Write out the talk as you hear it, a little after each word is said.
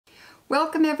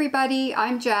Welcome everybody,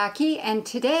 I'm Jackie, and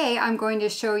today I'm going to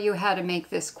show you how to make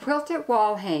this quilted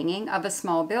wall hanging of a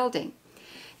small building.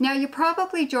 Now you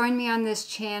probably join me on this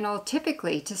channel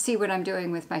typically to see what I'm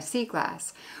doing with my sea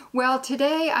glass. Well,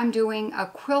 today I'm doing a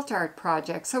quilt art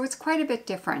project, so it's quite a bit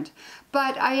different.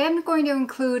 But I am going to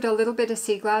include a little bit of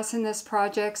sea glass in this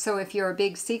project, so if you're a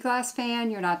big sea glass fan,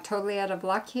 you're not totally out of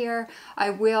luck here.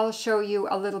 I will show you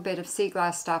a little bit of sea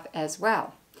glass stuff as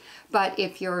well. But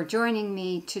if you're joining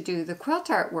me to do the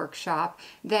quilt art workshop,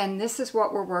 then this is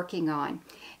what we're working on.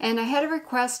 And I had a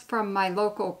request from my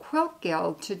local quilt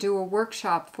guild to do a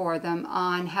workshop for them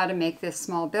on how to make this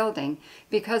small building,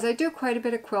 because I do quite a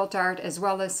bit of quilt art as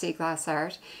well as sea glass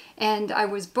art, and I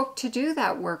was booked to do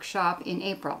that workshop in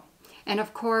April. And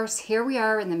of course, here we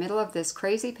are in the middle of this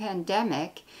crazy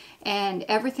pandemic and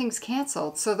everything's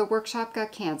canceled, so the workshop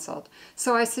got canceled.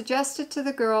 So I suggested to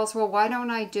the girls, well, why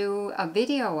don't I do a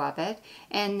video of it,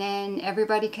 and then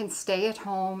everybody can stay at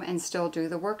home and still do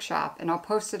the workshop, and I'll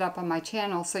post it up on my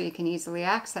channel so you can easily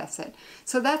access it.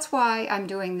 So that's why I'm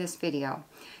doing this video.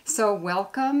 So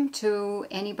welcome to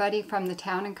anybody from the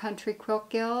Town and Country Quilt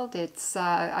Guild. It's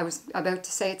I was about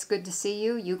to say it's good to see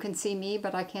you. You can see me,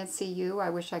 but I can't see you.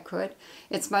 I wish I could.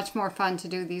 It's much more fun to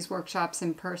do these workshops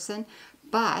in person,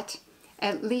 but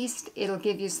at least it'll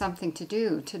give you something to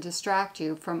do to distract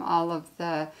you from all of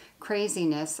the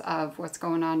craziness of what's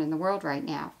going on in the world right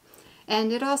now.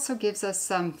 And it also gives us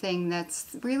something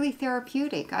that's really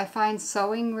therapeutic. I find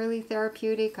sewing really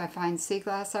therapeutic. I find sea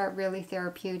glass art really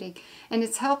therapeutic. And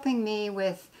it's helping me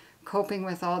with coping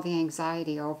with all the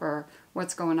anxiety over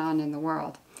what's going on in the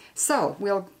world. So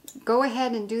we'll go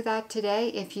ahead and do that today.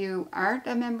 If you aren't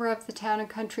a member of the Town and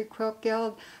Country Quilt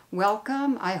Guild,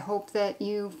 welcome. I hope that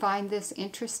you find this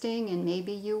interesting and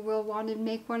maybe you will want to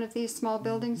make one of these small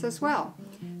buildings as well.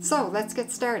 So let's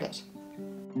get started.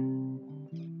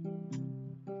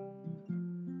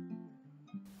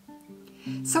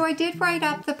 So I did write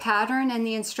up the pattern and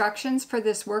the instructions for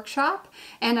this workshop,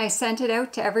 and I sent it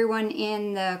out to everyone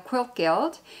in the Quilt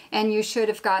Guild, and you should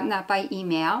have gotten that by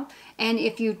email. And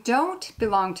if you don't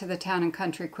belong to the Town and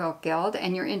Country Quilt Guild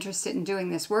and you're interested in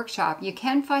doing this workshop, you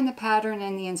can find the pattern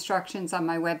and the instructions on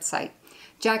my website,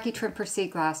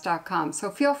 JackieTrimperSeaGlass.com.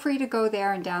 So feel free to go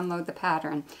there and download the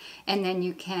pattern, and then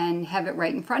you can have it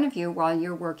right in front of you while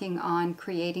you're working on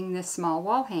creating this small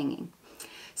wall hanging.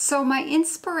 So my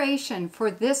inspiration for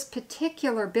this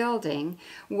particular building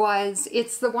was,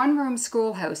 it's the one-room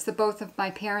schoolhouse that both of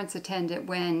my parents attended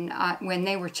when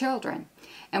they were children.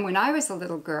 And when I was a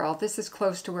little girl, this is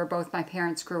close to where both my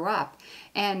parents grew up.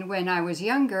 And when I was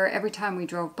younger, every time we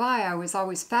drove by, I was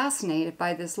always fascinated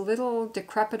by this little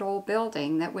decrepit old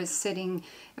building that was sitting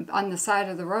on the side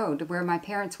of the road where my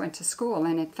parents went to school.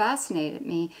 And it fascinated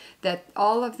me that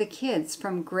all of the kids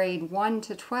from grade 1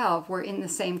 to 12 were in the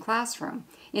same classroom,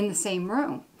 in the same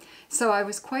room. So I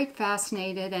was quite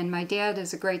fascinated, and my dad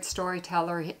is a great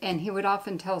storyteller, and he would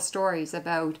often tell stories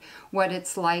about what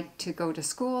it's like to go to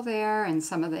school there and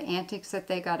some of the antics that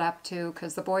they got up to,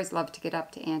 because the boys loved to get up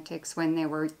to antics when they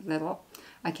were little.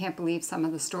 I can't believe some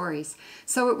of the stories.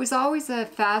 So it was always a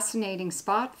fascinating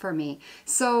spot for me.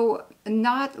 So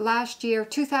not last year,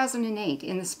 2008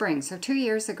 in the spring, so 2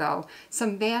 years ago,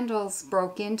 some vandals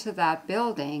broke into that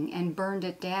building and burned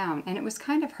it down. And it was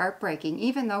kind of heartbreaking,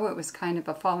 even though it was kind of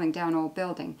a falling down old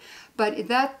building. But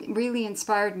that really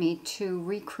inspired me to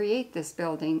recreate this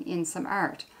building in some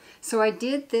art. So I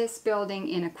did this building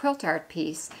in a quilt art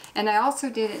piece, and I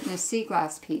also did it in a sea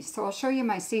glass piece. So I'll show you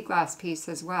my sea glass piece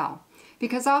as well.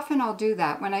 Because often I'll do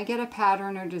that. When I get a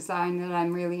pattern or design that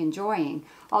I'm really enjoying,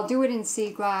 I'll do it in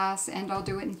sea glass and I'll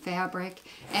do it in fabric,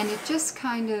 and it just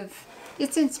kind of,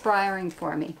 it's inspiring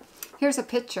for me. Here's a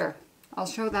picture. I'll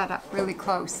show that up really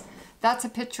close. That's a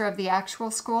picture of the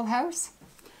actual schoolhouse.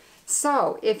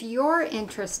 So if you're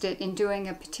interested in doing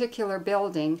a particular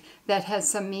building that has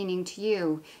some meaning to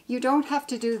you, you don't have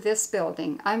to do this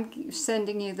building. I'm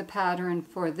sending you the pattern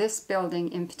for this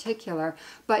building in particular,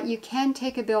 but you can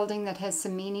take a building that has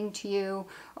some meaning to you,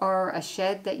 or a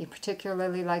shed that you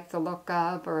particularly like the look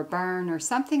of, or a barn, or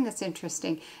something that's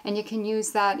interesting, and you can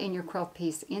use that in your quilt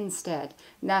piece instead.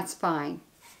 And that's fine.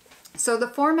 So the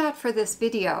format for this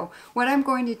video, what I'm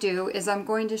going to do is I'm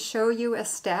going to show you a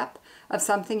step of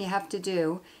something you have to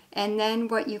do, and then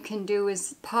what you can do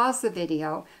is pause the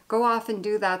video, go off and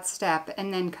do that step,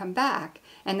 and then come back,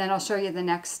 and then I'll show you the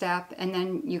next step, and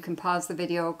then you can pause the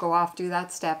video, go off, do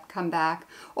that step, come back.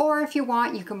 Or if you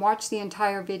want, you can watch the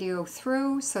entire video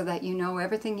through so that you know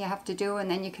everything you have to do,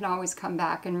 and then you can always come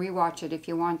back and rewatch it if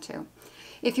you want to.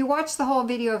 If you watch the whole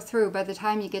video through, by the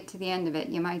time you get to the end of it,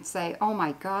 you might say, oh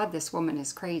my God, this woman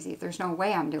is crazy. There's no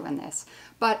way I'm doing this.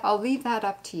 But I'll leave that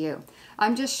up to you.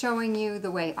 I'm just showing you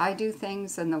the way I do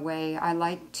things and the way I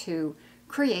like to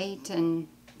create and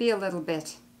be a little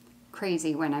bit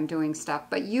crazy when I'm doing stuff,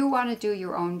 but you want to do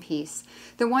your own piece.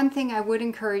 The one thing I would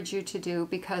encourage you to do,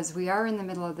 because we are in the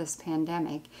middle of this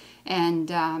pandemic and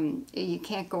you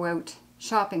can't go out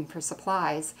shopping for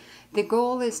supplies, the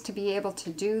goal is to be able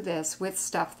to do this with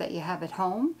stuff that you have at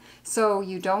home, so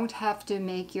you don't have to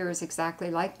make yours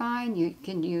exactly like mine. You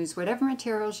can use whatever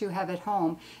materials you have at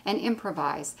home and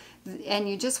improvise, and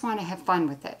you just want to have fun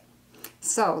with it.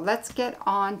 So let's get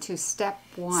on to step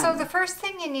one. So the first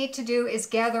thing you need to do is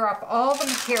gather up all the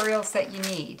materials that you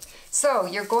need. So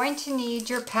you're going to need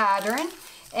your pattern,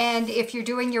 and if you're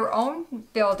doing your own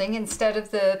building instead of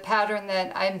the pattern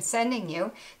that I'm sending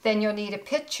you, then you'll need a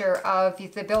picture of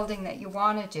the building that you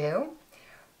want to do.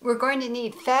 We're going to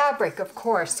need fabric, of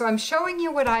course. So I'm showing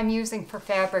you what I'm using for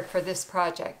fabric for this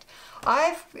project.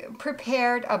 I've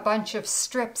prepared a bunch of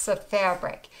strips of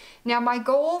fabric. Now my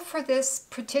goal for this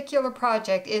particular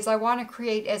project is I want to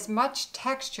create as much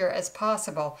texture as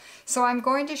possible. So I'm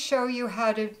going to show you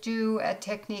how to do a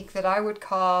technique that I would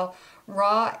call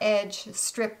raw edge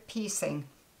strip piecing.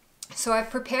 So I've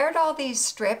prepared all these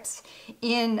strips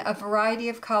in a variety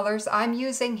of colors. I'm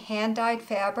using hand-dyed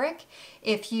fabric.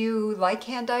 If you like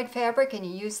hand-dyed fabric and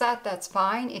you use that, that's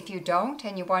fine. If you don't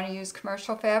and you want to use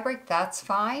commercial fabric, that's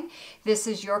fine. This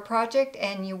is your project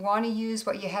and you want to use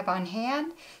what you have on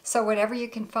hand, so whatever you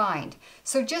can find.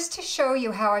 So just to show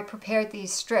you how I prepared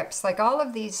these strips, like all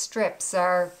of these strips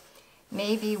are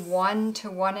maybe 1 to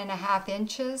 1.5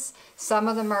 inches. Some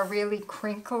of them are really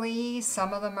crinkly,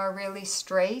 some of them are really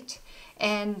straight.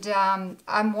 And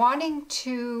I'm wanting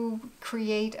to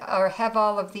create or have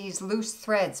all of these loose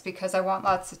threads because I want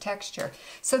lots of texture.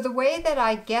 So the way that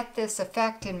I get this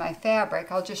effect in my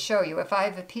fabric, I'll just show you. If I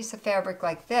have a piece of fabric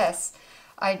like this,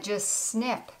 I just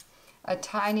snip a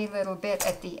tiny little bit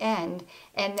at the end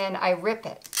and then I rip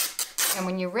it. And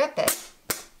when you rip it,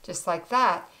 just like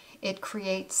that, it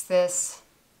creates this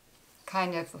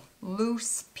kind of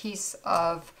loose piece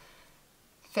of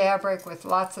fabric with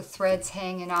lots of threads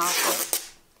hanging off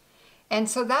it. And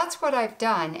so that's what I've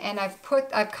done, and I've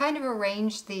kind of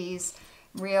arranged these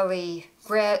really,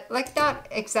 like not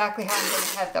exactly how I'm going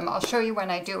to have them. I'll show you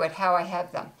when I do it how I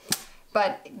have them.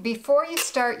 But before you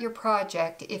start your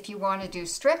project, if you want to do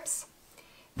strips,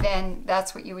 then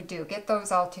that's what you would do. Get those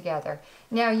all together.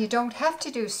 Now you don't have to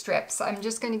do strips. I'm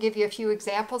just going to give you a few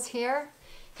examples here.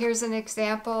 Here's an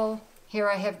example. Here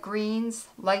I have greens,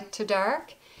 light to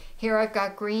dark. Here I've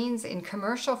got greens in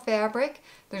commercial fabric.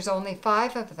 There's only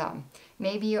 5 of them.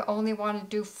 Maybe you only want to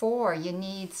do 4. You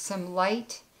need some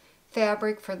light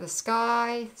fabric for the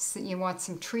sky. So you want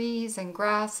some trees and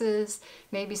grasses,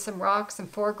 maybe some rocks and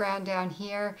foreground down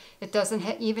here. It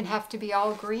doesn't even have to be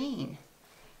all green.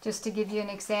 Just to give you an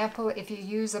example, if you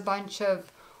use a bunch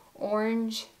of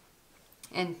orange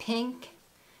and pink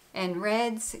and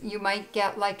reds, you might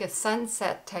get like a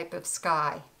sunset type of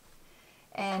sky.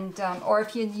 And or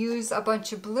if you use a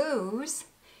bunch of blues,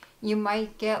 you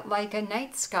might get like a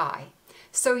night sky.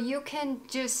 So you can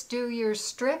just do your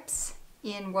strips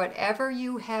in whatever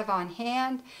you have on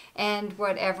hand and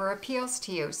whatever appeals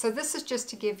to you. So this is just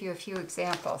to give you a few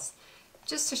examples,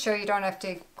 just to show you don't have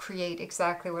to create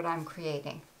exactly what I'm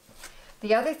creating.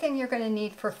 The other thing you're going to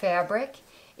need for fabric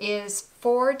is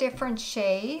 4 different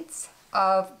shades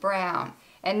of brown.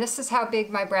 And this is how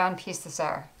big my brown pieces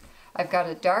are. I've got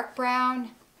a dark brown,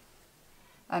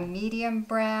 a medium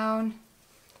brown,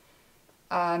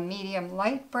 a medium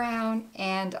light brown,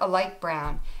 and a light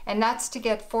brown. And that's to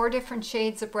get 4 different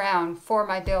shades of brown for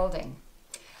my building.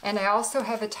 And I also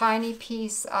have a tiny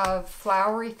piece of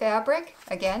flowery fabric.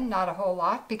 Again, not a whole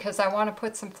lot because I want to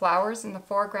put some flowers in the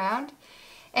foreground.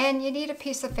 And you need a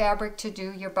piece of fabric to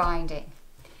do your binding.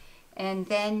 And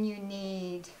then you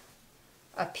need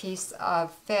a piece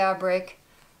of fabric,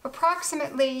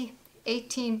 approximately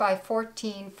 18 by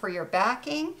 14 for your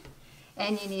backing.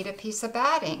 And you need a piece of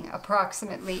batting,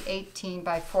 approximately 18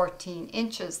 by 14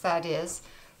 inches, that is,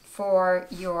 for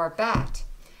your bat.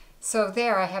 So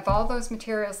there, I have all those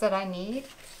materials that I need.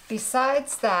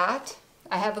 Besides that,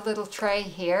 I have a little tray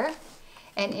here.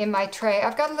 And in my tray,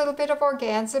 I've got a little bit of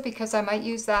organza because I might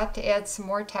use that to add some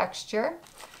more texture.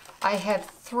 I have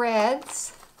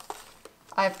threads.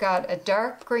 I've got a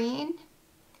dark green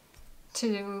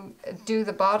to do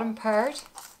the bottom part,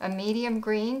 a medium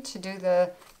green to do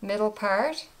the middle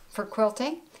part for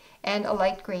quilting, and a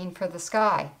light green for the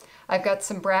sky. I've got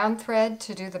some brown thread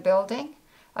to do the building.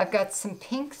 I've got some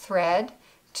pink thread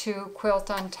to quilt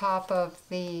on top of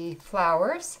the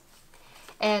flowers.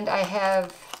 And I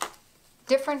have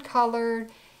different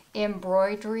colored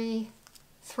embroidery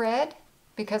thread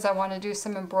because I want to do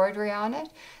some embroidery on it.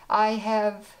 I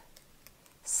have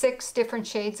 6 different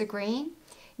shades of green.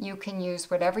 You can use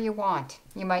whatever you want.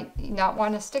 You might not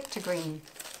want to stick to green.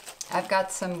 I've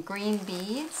got some green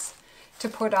beads to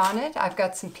put on it. I've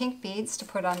got some pink beads to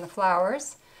put on the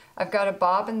flowers. I've got a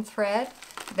bobbin thread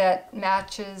that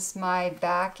matches my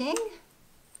backing.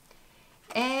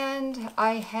 And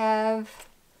I have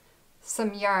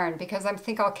some yarn because I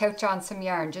think I'll couch on some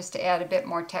yarn just to add a bit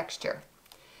more texture.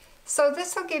 So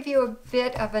this will give you a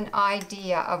bit of an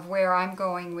idea of where I'm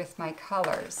going with my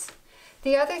colors.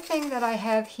 The other thing that I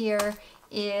have here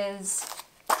is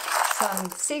some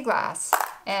sea glass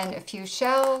and a few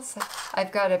shells.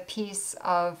 I've got a piece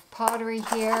of pottery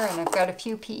here, and I've got a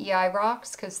few PEI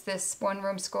rocks because this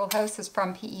one-room schoolhouse is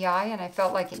from PEI, and I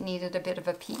felt like it needed a bit of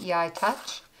a PEI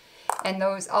touch. And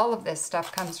all of this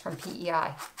stuff comes from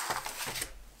PEI.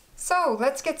 So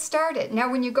let's get started. Now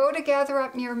when you go to gather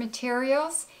up your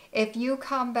materials, if you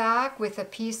come back with a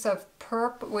piece of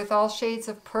purple, with all shades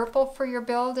of purple for your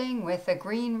building, with a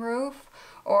green roof,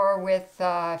 or with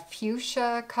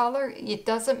fuchsia color, it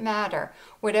doesn't matter.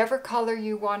 Whatever color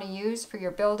you want to use for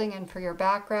your building and for your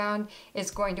background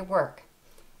is going to work.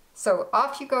 So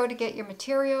off you go to get your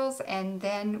materials, and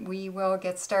then we will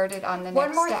get started on the next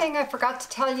step. One more thing I forgot to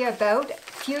tell you about,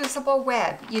 fusible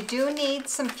web. You do need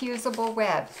some fusible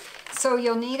web. So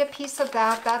you'll need a piece of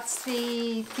that. That's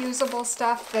the fusible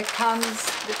stuff that comes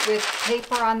with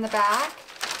paper on the back.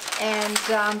 And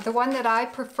the one that I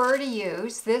prefer to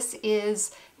use, this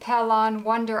is Pellon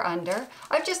Wonder Under.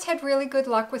 I've just had really good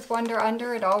luck with Wonder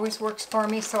Under. It always works for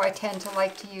me, so I tend to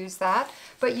like to use that.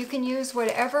 But you can use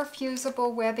whatever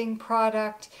fusible webbing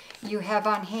product you have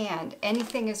on hand.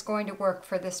 Anything is going to work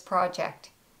for this project.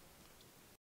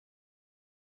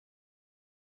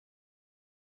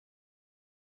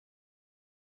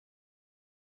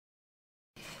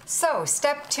 So,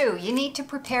 step 2, you need to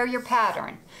prepare your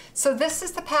pattern. So this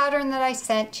is the pattern that I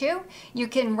sent you. You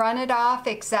can run it off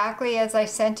exactly as I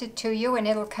sent it to you, and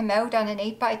it'll come out on an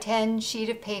 8x10 sheet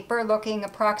of paper looking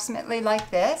approximately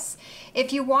like this.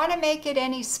 If you want to make it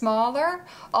any smaller,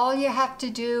 all you have to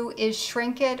do is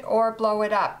shrink it or blow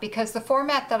it up, because the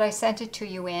format that I sent it to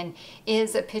you in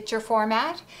is a picture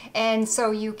format, and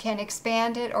so you can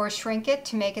expand it or shrink it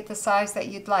to make it the size that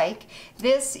you'd like.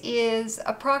 This is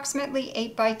approximately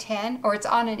 8x10, or it's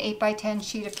on an 8x10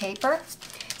 sheet of paper.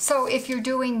 So if you're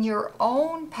doing your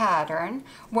own pattern,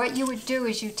 what you would do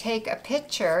is you take a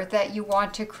picture that you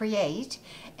want to create,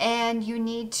 and you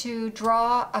need to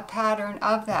draw a pattern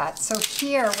of that. So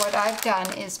here what I've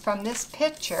done is, from this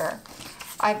picture,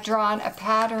 I've drawn a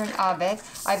pattern of it.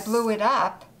 I blew it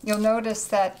up. You'll notice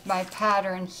that my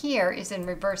pattern here is in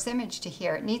reverse image to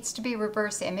here. It needs to be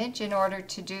reverse image in order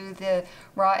to do the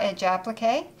raw edge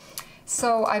applique.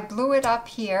 So I blew it up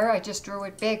here, I just drew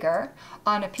it bigger,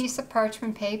 on a piece of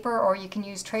parchment paper, or you can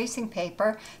use tracing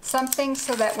paper, something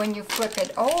so that when you flip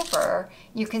it over,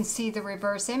 you can see the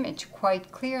reverse image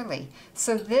quite clearly.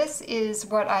 So this is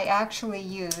what I actually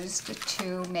used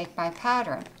to make my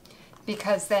pattern,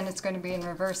 because then it's going to be in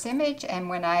reverse image, and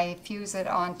when I fuse it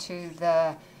onto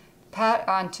the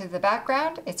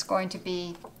background, it's going to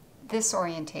be this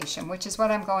orientation, which is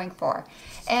what I'm going for.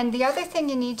 And the other thing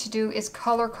you need to do is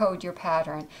color code your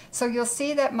pattern. So you'll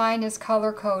see that mine is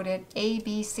color coded A,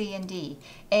 B, C, and D.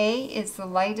 A is the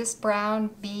lightest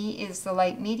brown, B is the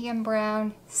light medium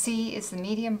brown, C is the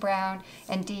medium brown,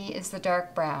 and D is the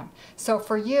dark brown. So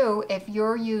for you, if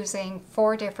you're using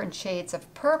 4 different shades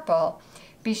of purple,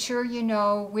 be sure you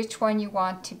know which one you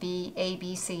want to be A,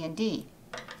 B, C, and D.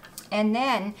 And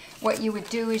then what you would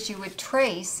do is you would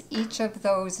trace each of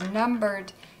those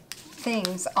numbered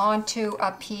things onto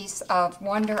a piece of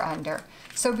Wonder Under.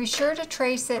 So be sure to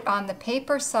trace it on the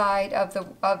paper side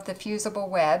of the fusible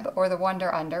web, or the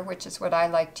Wonder Under, which is what I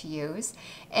like to use,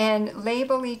 and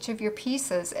label each of your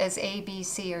pieces as A, B,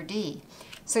 C, or D.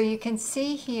 So you can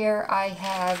see here I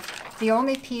have the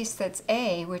only piece that's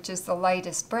A, which is the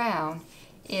lightest brown,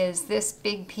 is this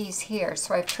big piece here.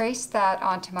 So I've traced that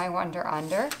onto my Wonder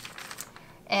Under.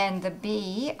 And the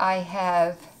B, I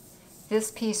have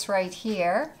this piece right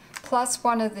here, plus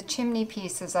one of the chimney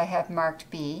pieces I have marked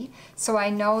B. So I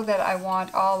know that I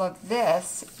want all of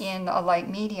this in a light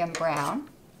medium brown.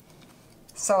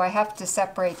 So I have to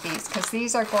separate these, because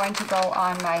these are going to go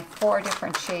on my 4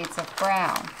 different shades of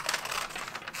brown.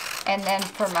 And then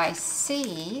for my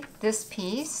C, this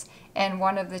piece and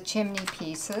one of the chimney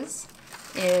pieces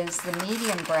is the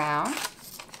medium brown.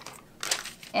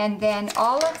 And then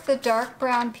all of the dark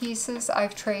brown pieces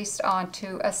I've traced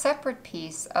onto a separate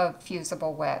piece of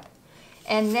fusible web.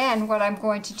 And then what I'm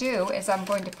going to do is I'm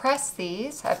going to press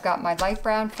these. I've got my light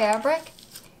brown fabric.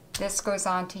 This goes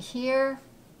onto here.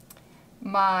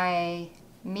 My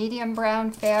medium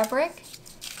brown fabric.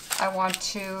 I want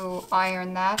to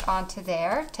iron that onto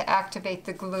there to activate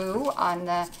the glue on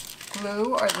the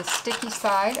glue or the sticky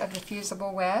side of the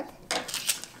fusible web.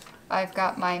 I've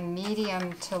got my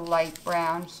medium to light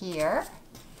brown here,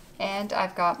 and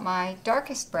I've got my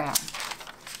darkest brown.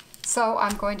 So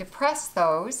I'm going to press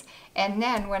those, and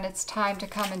then when it's time to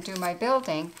come and do my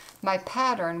building, my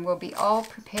pattern will be all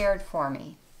prepared for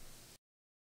me.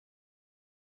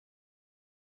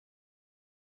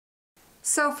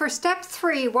 So for step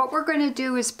 3, what we're going to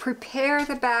do is prepare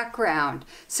the background.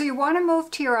 So you want to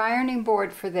move to your ironing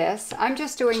board for this. I'm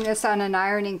just doing this on an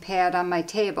ironing pad on my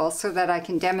table so that I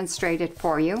can demonstrate it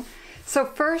for you. So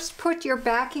first put your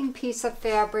backing piece of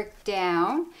fabric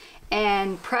down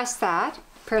and press that.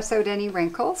 Press out any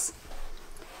wrinkles.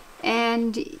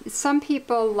 And some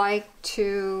people like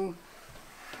to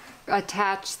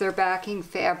attach their backing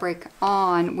fabric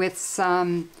on with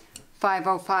some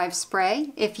 505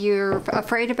 spray. If you're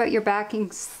afraid about your backing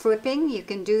slipping, you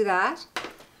can do that.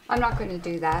 I'm not going to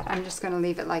do that. I'm just going to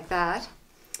leave it like that.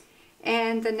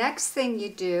 And the next thing you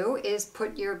do is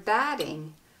put your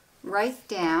batting right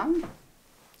down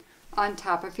on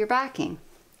top of your backing.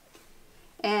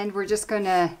 And we're just going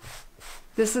to,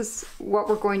 this is what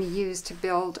we're going to use to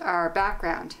build our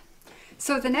background.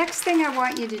 So the next thing I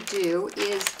want you to do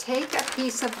is take a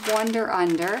piece of Wonder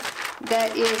Under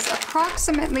that is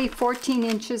approximately 14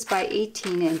 inches by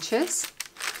 18 inches,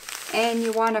 and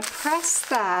you want to press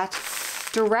that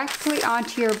directly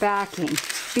onto your backing.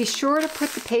 Be sure to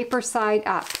put the paper side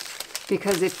up,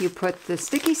 because if you put the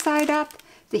sticky side up,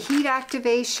 the heat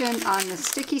activation on the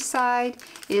sticky side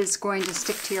is going to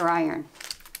stick to your iron.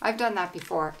 I've done that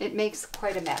before. It makes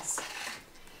quite a mess.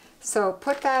 So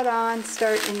put that on,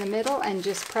 start in the middle, and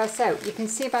just press out. You can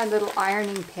see my little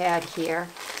ironing pad here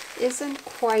isn't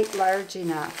quite large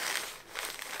enough,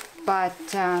 but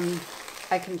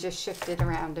I can just shift it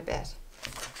around a bit.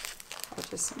 I'll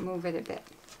just move it a bit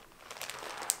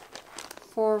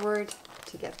forward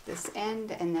to get this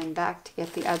end, and then back to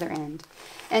get the other end.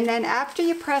 And then after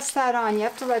you press that on, you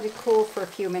have to let it cool for a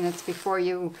few minutes before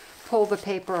you pull the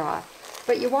paper off.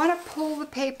 But you want to pull the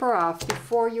paper off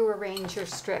before you arrange your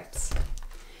strips.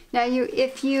 Now,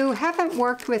 if you haven't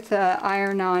worked with an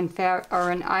iron-on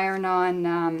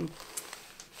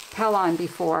Pellon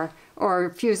before, or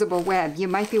fusible web, you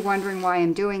might be wondering why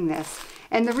I'm doing this.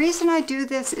 And the reason I do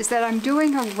this is that I'm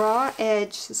doing a raw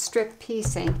edge strip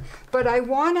piecing, but I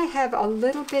want to have a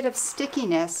little bit of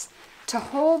stickiness to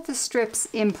hold the strips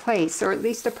in place, or at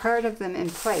least a part of them in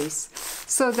place,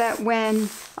 so that when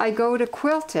I go to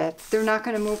quilt it, they're not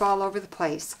going to move all over the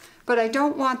place. But I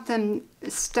don't want them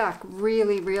stuck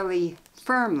really, really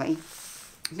firmly,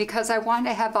 because I want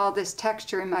to have all this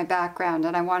texture in my background,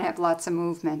 and I want to have lots of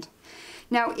movement.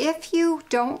 Now, if you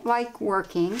don't like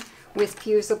working with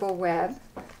fusible web,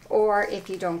 or if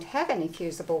you don't have any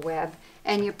fusible web,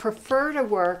 and you prefer to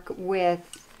work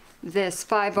with this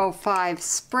 505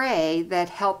 spray that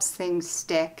helps things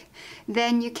stick,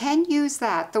 then you can use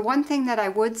that. The one thing that I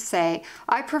would say,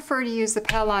 I prefer to use the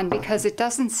Pellon because it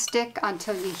doesn't stick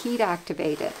until you heat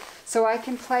activate it. So I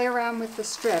can play around with the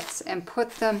strips and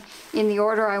put them in the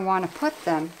order I want to put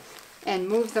them and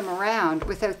move them around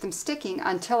without them sticking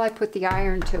until I put the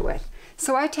iron to it.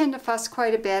 So I tend to fuss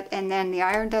quite a bit, and then the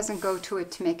iron doesn't go to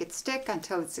it to make it stick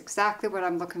until it's exactly what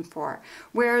I'm looking for.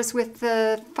 Whereas with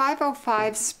the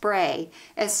 505 spray,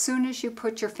 as soon as you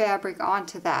put your fabric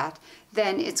onto that,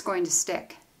 then it's going to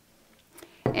stick.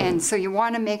 And so you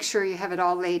want to make sure you have it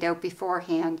all laid out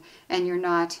beforehand and you're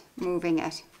not moving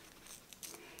it.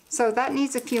 So that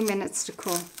needs a few minutes to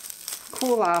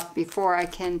cool off before I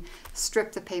can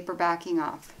strip the paper backing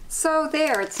off. So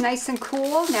there, it's nice and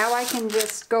cool. Now I can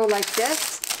just go like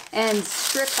this and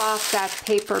strip off that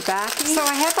paper backing. So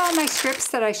I have all my strips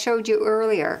that I showed you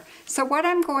earlier. So what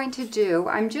I'm going to do,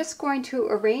 I'm just going to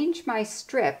arrange my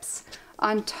strips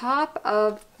on top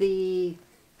of the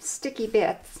sticky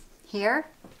bits here.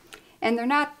 And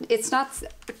it's not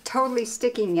totally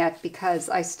sticking yet because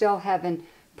I still haven't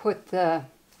put the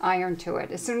iron to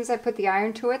it. As soon as I put the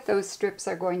iron to it, those strips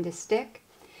are going to stick.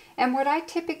 And what I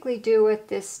typically do at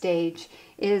this stage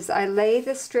is I lay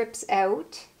the strips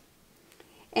out,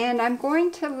 and I'm going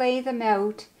to lay them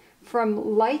out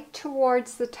from light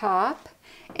towards the top,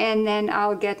 and then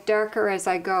I'll get darker as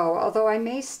I go, although I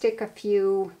may stick a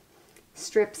few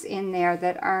strips in there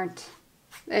that aren't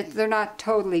They're not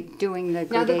totally doing the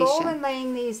Now gradation. the goal in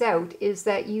laying these out is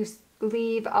that you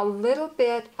leave a little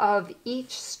bit of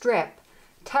each strip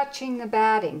touching the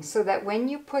batting, so that when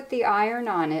you put the iron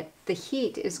on it, the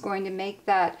heat is going to make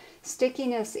that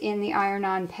stickiness in the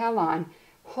iron-on pellon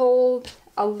hold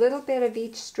a little bit of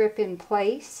each strip in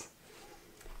place,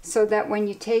 so that when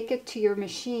you take it to your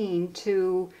machine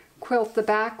to quilt the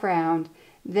background,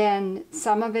 then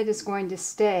some of it is going to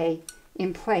stay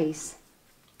in place.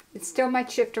 It still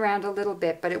might shift around a little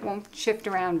bit, but it won't shift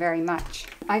around very much.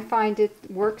 I find it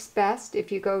works best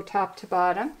if you go top to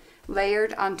bottom,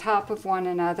 layered on top of one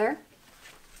another.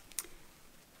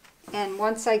 And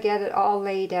once I get it all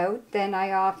laid out, then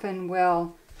I often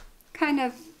will kind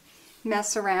of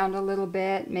mess around a little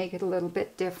bit, make it a little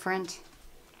bit different.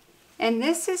 And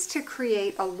this is to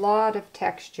create a lot of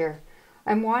texture.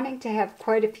 I'm wanting to have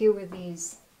quite a few of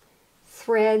these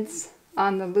threads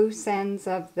on the loose ends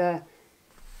of the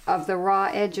raw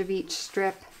edge of each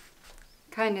strip,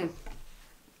 kind of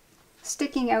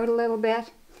sticking out a little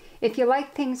bit. If you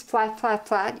like things flat, flat,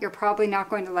 flat, you're probably not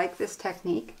going to like this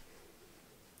technique.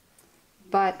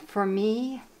 But for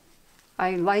me,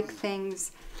 I like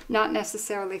things not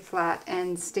necessarily flat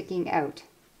and sticking out.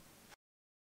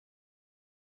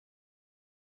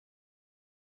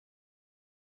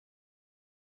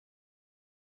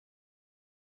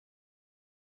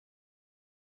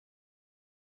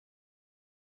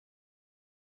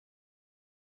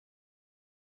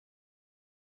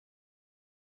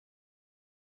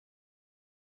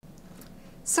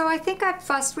 So I think I've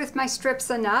fussed with my strips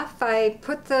enough. I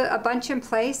put a bunch in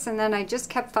place and then I just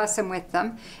kept fussing with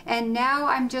them. And now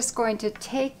I'm just going to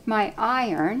take my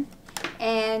iron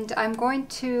and I'm going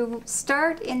to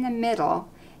start in the middle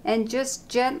and just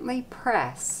gently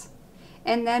press.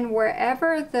 And then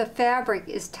wherever the fabric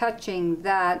is touching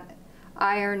that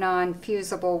iron-on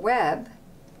fusible web,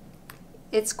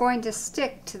 it's going to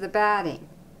stick to the batting.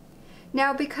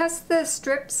 Now, because the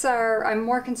strips I'm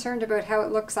more concerned about how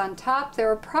it looks on top, there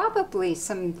are probably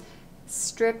some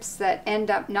strips that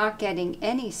end up not getting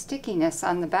any stickiness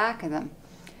on the back of them.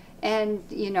 And,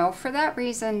 you know, for that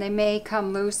reason, they may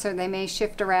come loose or they may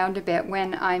shift around a bit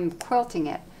when I'm quilting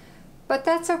it. But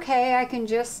that's okay,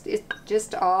 it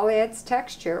just all adds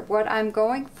texture. What I'm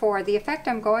going for, the effect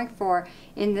I'm going for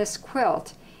in this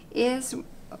quilt is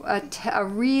a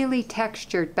really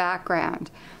textured background.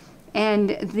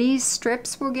 And these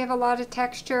strips will give a lot of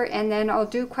texture, and then I'll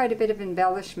do quite a bit of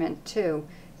embellishment too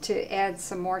to add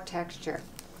some more texture.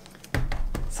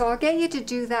 So I'll get you to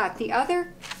do that. The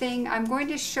other thing, I'm going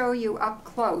to show you up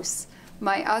close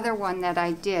my other one that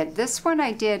I did. This one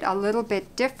I did a little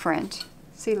bit different.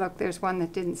 See, look, there's one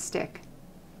that didn't stick.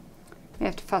 You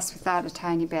have to fuss with that a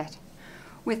tiny bit.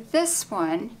 With this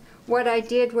one, what I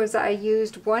did was I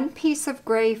used one piece of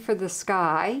gray for the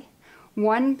sky,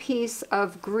 one piece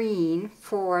of green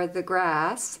for the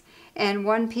grass, and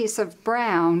one piece of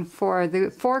brown for the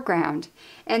foreground.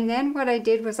 And then what I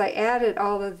did was I added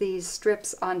all of these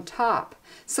strips on top.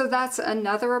 So that's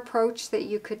another approach that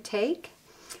you could take,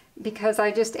 because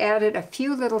I just added a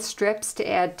few little strips to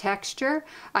add texture.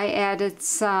 I added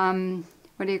some,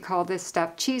 what do you call this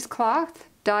stuff, cheesecloth,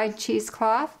 dyed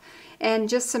cheesecloth, and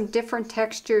just some different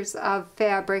textures of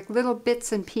fabric, little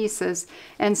bits and pieces,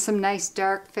 and some nice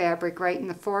dark fabric right in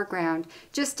the foreground,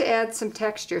 just to add some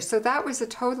texture. So that was a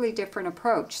totally different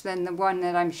approach than the one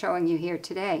that I'm showing you here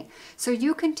today. So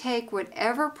you can take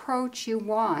whatever approach you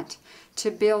want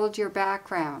to build your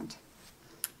background.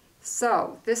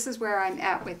 So this is where I'm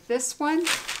at with this one.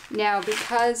 Now,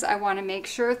 because I want to make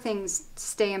sure things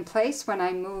stay in place when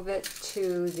I move it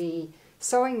to the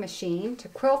sewing machine to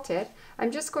quilt it, I'm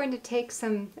just going to take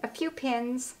a few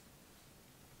pins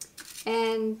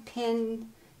and pin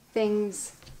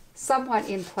things somewhat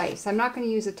in place. I'm not going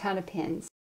to use a ton of pins.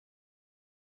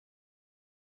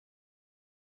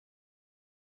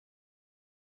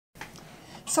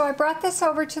 So I brought this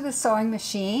over to the sewing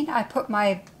machine. I put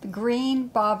my green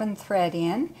bobbin thread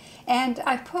in, and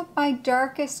I put my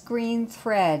darkest green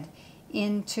thread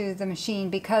into the machine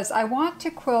because I want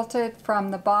to quilt it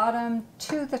from the bottom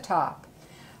to the top.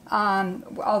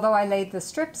 Although I laid the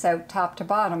strips out top to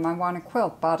bottom, I want to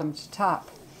quilt bottom to top.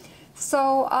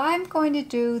 So I'm going to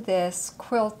do this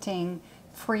quilting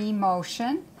free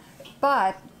motion,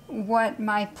 but what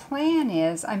my plan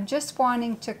is, I'm just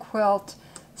wanting to quilt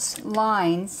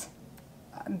lines,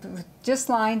 just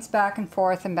lines back and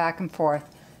forth and back and forth.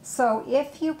 So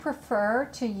if you prefer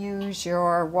to use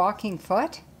your walking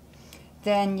foot,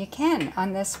 then you can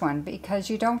on this one, because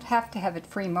you don't have to have it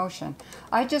free motion.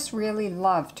 I just really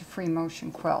love to free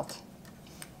motion quilt.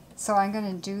 So I'm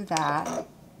going to do that.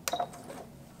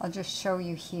 I'll just show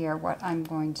you here what I'm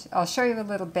going to, I'll show you a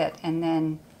little bit and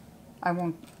then I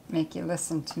won't make you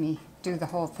listen to me do the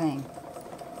whole thing.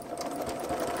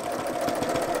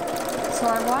 So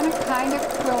I want to kind of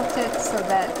quilt it so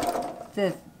that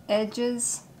the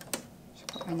edges,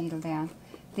 put my needle down,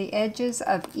 the edges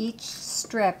of each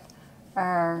strip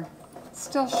are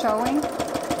still showing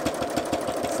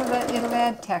so that it'll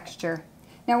add texture.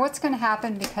 Now what's going to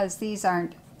happen, because these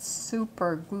aren't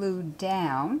super glued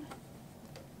down,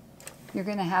 you're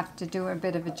going to have to do a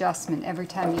bit of adjustment every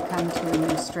time you come to a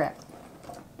new strip.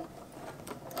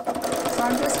 So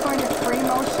I'm just going to free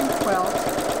motion quilt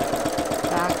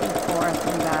back and forth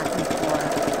and back and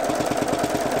forth.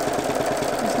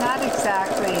 There's not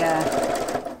exactly a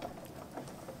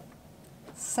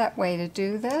set way to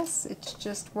do this. It's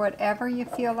just whatever you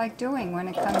feel like doing when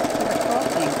it comes to the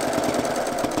quilting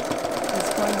is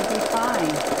going to be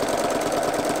fine.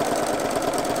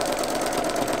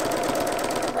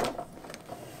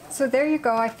 So there you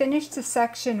go. I finished the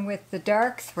section with the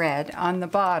dark thread on the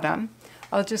bottom.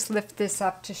 I'll just lift this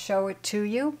up to show it to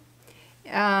you.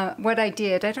 What I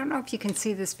did, I don't know if you can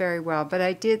see this very well, but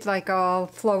I did like all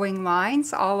flowing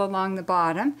lines all along the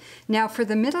bottom. Now for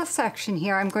the middle section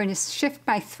here, I'm going to shift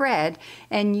my thread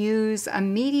and use a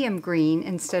medium green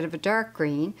instead of a dark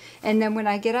green. And then when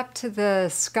I get up to the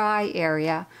sky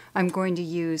area, I'm going to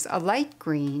use a light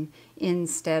green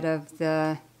instead of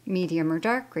the medium or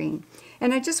dark green.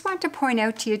 And I just want to point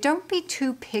out to you, don't be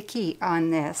too picky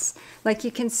on this. Like you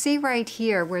can see right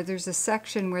here where there's a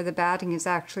section where the batting is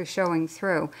actually showing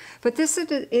through. But this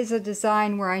is a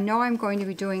design where I know I'm going to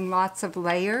be doing lots of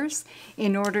layers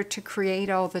in order to create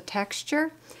all the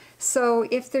texture. So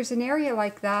if there's an area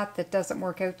like that that doesn't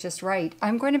work out just right,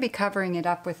 I'm going to be covering it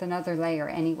up with another layer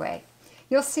anyway.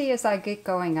 You'll see as I get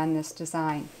going on this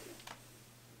design.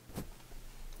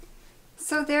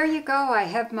 So there you go. I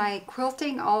have my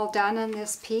quilting all done on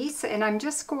this piece, and I'm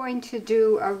just going to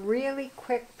do a really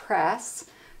quick press,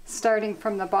 starting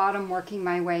from the bottom, working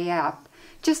my way up,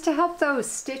 just to help those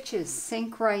stitches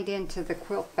sink right into the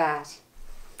quilt bat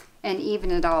and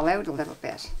even it all out a little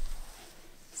bit.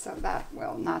 So that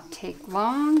will not take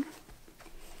long.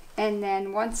 And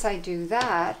then once I do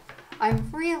that,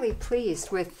 I'm really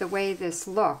pleased with the way this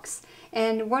looks.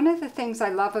 And one of the things I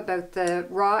love about the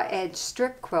raw edge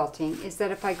strip quilting is that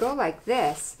if I go like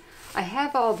this, I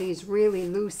have all these really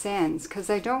loose ends because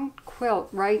I don't quilt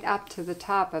right up to the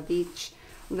top of each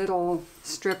little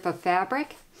strip of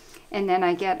fabric. And then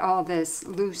I get all this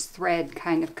loose thread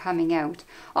kind of coming out.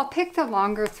 I'll pick the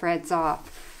longer threads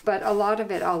off, but a lot of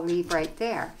it I'll leave right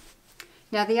there.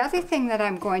 Now the other thing that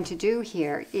I'm going to do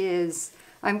here is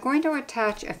I'm going to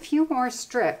attach a few more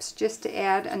strips just to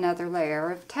add another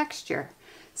layer of texture.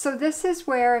 So this is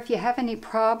where if you have any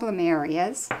problem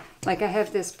areas, like I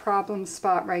have this problem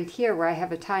spot right here where I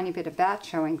have a tiny bit of bat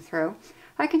showing through,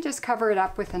 I can just cover it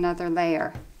up with another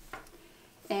layer.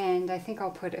 And I think I'll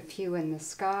put a few in the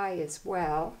sky as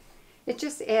well. It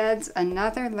just adds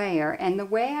another layer, and the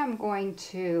way I'm going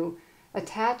to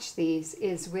attach these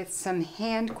is with some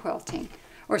hand quilting.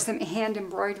 Or some hand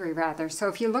embroidery rather. So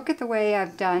if you look at the way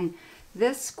I've done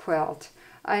this quilt,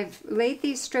 I've laid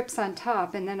these strips on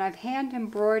top and then I've hand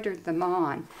embroidered them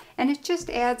on. And it just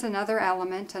adds another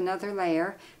element, another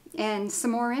layer, and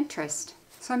some more interest.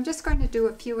 So I'm just going to do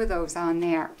a few of those on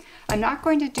there. I'm not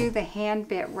going to do the hand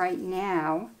bit right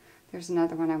now. There's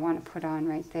another one I want to put on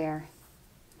right there.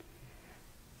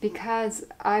 Because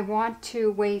I want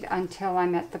to wait until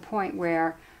I'm at the point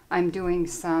where I'm doing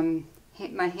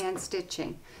my hand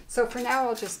stitching. So for now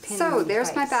I'll just pin it in place. So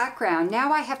there's my background.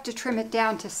 Now I have to trim it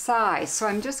down to size. So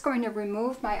I'm just going to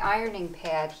remove my ironing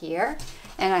pad here,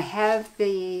 and I have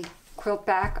the quilt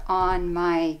back on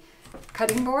my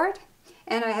cutting board,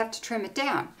 and I have to trim it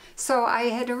down. So I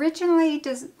had originally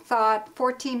thought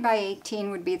 14 by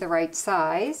 18 would be the right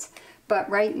size, but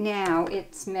right now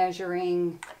it's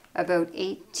measuring about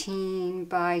 18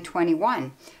 by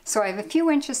 21. So I have a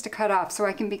few inches to cut off, so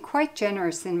I can be quite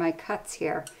generous in my cuts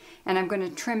here. And I'm going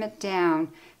to trim it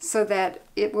down so that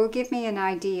it will give me an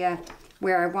idea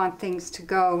where I want things to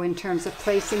go in terms of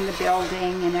placing the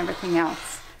building and everything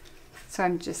else. So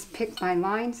I'm just pick my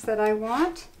lines that I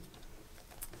want.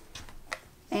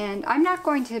 And I'm not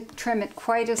going to trim it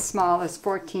quite as small as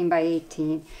 14 by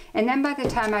 18. And then by the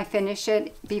time I finish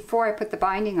it, before I put the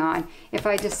binding on, if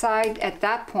I decide at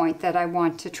that point that I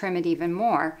want to trim it even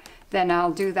more, then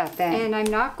I'll do that then. And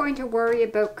I'm not going to worry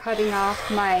about cutting off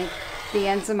the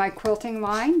ends of my quilting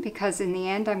line, because in the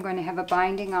end I'm going to have a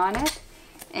binding on it,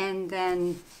 and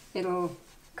then it'll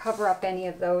cover up any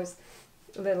of those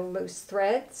little loose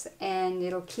threads, and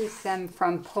it'll keep them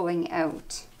from pulling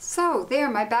out. So there,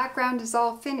 my background is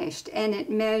all finished, and it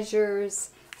measures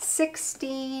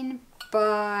 16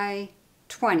 by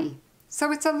 20. So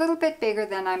it's a little bit bigger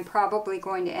than I'm probably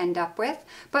going to end up with,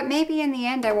 but maybe in the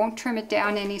end I won't trim it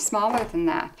down any smaller than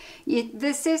that.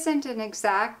 This isn't an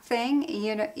exact thing.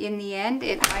 You know, in the end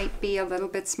it might be a little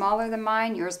bit smaller than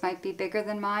mine, yours might be bigger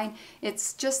than mine.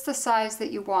 It's just the size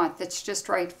that you want that's just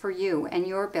right for you and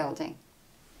your building.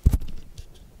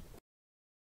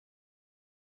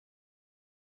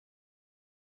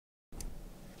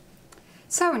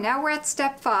 So now we're at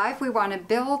step 5. We want to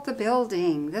build the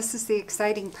building. This is the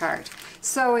exciting part.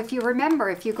 So if you remember,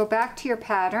 if you go back to your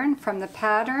pattern, from the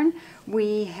pattern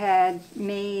we had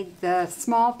made the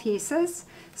small pieces.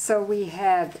 So we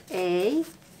have A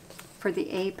for the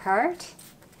A part,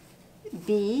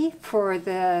 B for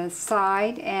the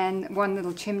side and one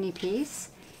little chimney piece,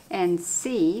 and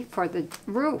C for the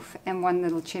roof and one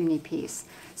little chimney piece.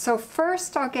 So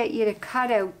first I'll get you to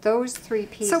cut out those 3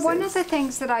 pieces. So one of the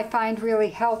things that I find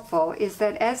really helpful is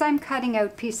that as I'm cutting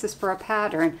out pieces for a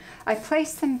pattern, I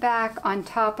place them back on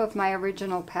top of my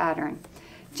original pattern,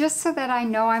 just so that I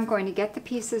know I'm going to get the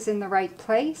pieces in the right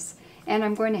place and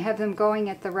I'm going to have them going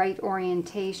at the right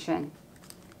orientation,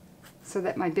 so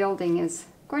that my building is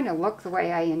going to look the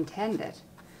way I intend it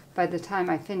by the time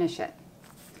I finish it.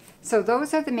 So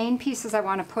those are the main pieces I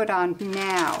want to put on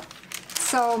now.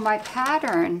 So my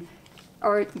pattern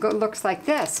looks like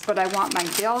this, but I want my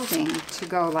building to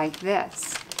go like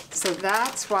this. So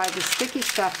that's why the sticky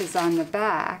stuff is on the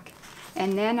back.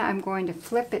 And then I'm going to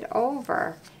flip it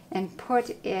over and put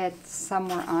it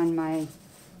somewhere on my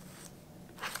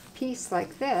piece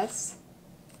like this.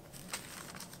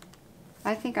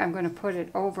 I think I'm going to put it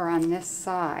over on this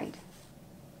side.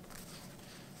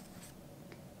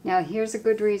 Now here's a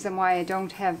good reason why I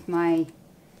don't have my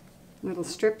little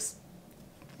strips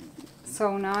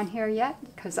sewn on here yet,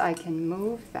 because I can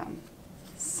move them.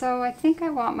 So I think I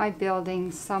want my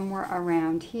building somewhere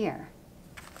around here.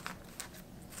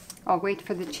 I'll wait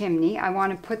for the chimney. I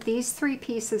want to put these 3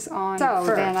 pieces on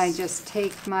first. Then I just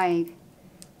take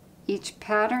each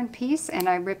pattern piece and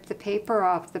I rip the paper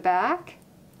off the back.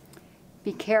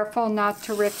 Be careful not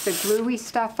to rip the gluey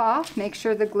stuff off. Make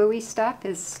sure the gluey stuff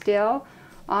is still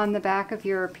on the back of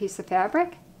your piece of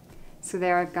fabric. So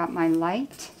there I've got my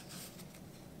light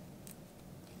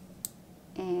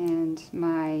and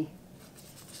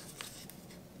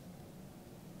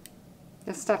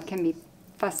this stuff can be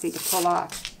fussy to pull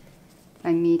off.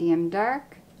 My medium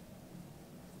dark,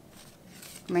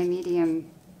 my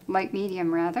light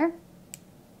medium rather,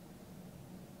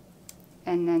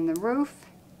 and then the roof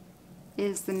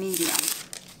is the medium.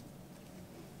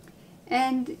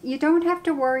 And you don't have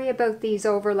to worry about these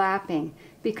overlapping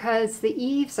because the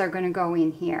eaves are going to go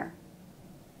in here.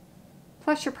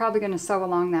 Plus you're probably going to sew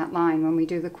along that line when we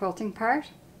do the quilting part.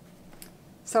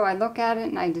 So I look at it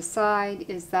and I decide,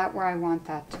 is that where I want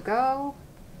that to go?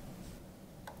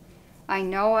 I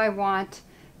know I want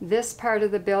this part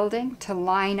of the building to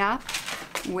line up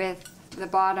with the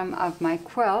bottom of my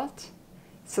quilt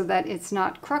so that it's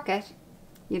not crooked.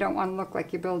 You don't want to look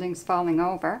like your building's falling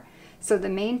over. So the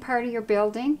main part of your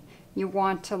building, you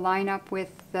want to line up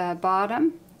with the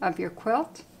bottom of your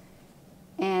quilt,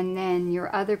 and then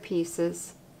your other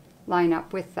pieces line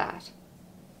up with that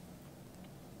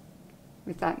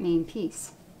main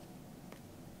piece.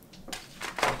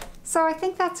 So I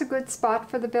think that's a good spot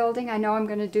for the building. I know I'm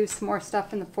going to do some more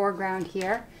stuff in the foreground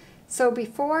here. So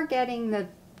before getting the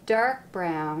dark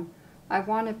brown, I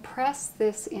want to press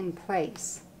this in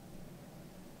place.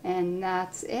 And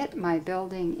that's it. My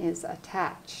building is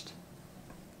attached.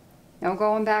 No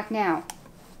going back now.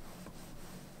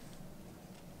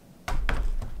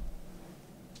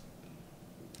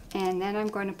 And then I'm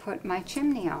going to put my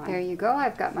chimney on. There you go.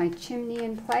 I've got my chimney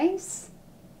in place.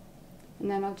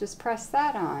 And then I'll just press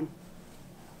that on.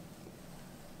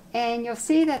 And you'll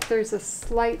see that there's a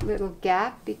slight little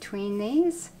gap between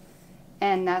these.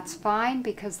 And that's fine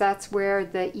because that's where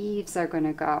the eaves are going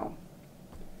to go.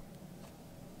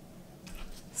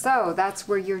 So that's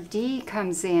where your D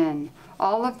comes in,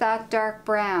 all of that dark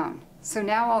brown. So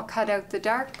now I'll cut out the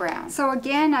dark brown. So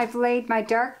again, I've laid my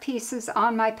dark pieces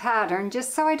on my pattern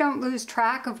just so I don't lose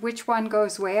track of which one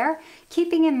goes where,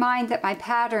 keeping in mind that my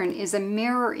pattern is a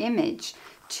mirror image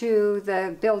to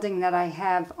the building that I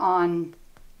have on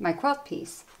my quilt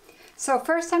piece. So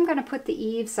first I'm going to put the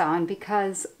eaves on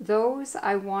because those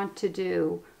I want to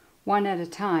do one at a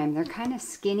time. They're kind of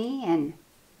skinny, and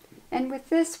with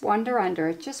this Wonder Under,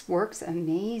 it just works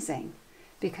amazing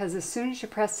because as soon as you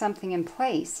press something in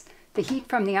place, the heat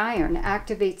from the iron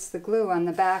activates the glue on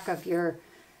the back of your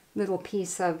little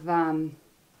piece of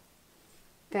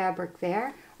fabric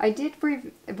there. I did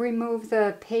remove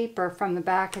the paper from the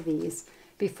back of these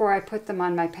before I put them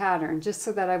on my pattern, just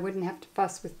so that I wouldn't have to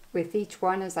fuss with each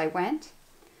one as I went.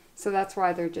 So that's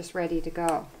why they're just ready to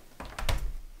go.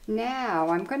 Now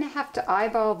I'm going to have to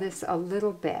eyeball this a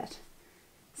little bit.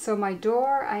 So my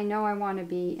door, I know I want to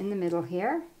be in the middle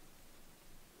here.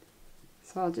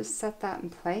 So I'll just set that in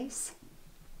place.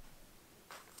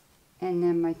 And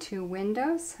then my 2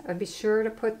 windows, I'll be sure to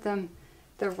put them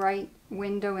the right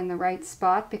window in the right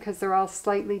spot because they're all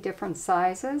slightly different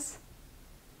sizes.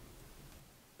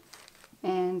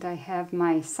 And I have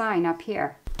my sign up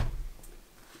here.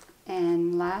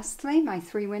 And lastly, my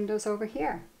 3 windows over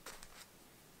here.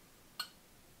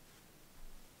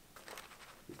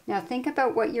 Now think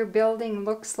about what your building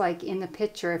looks like in the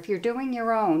picture. If you're doing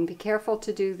your own, be careful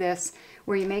to do this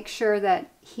where you make sure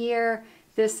that here,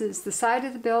 this is the side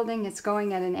of the building, it's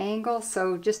going at an angle.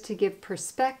 So just to give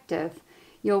perspective,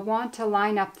 you'll want to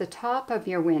line up the top of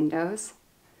your windows,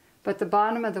 but the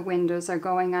bottom of the windows are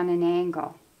going on an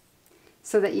angle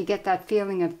so that you get that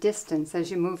feeling of distance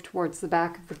as you move towards the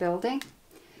back of the building.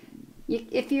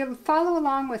 If you follow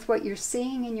along with what you're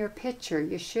seeing in your picture,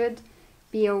 you should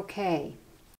be okay.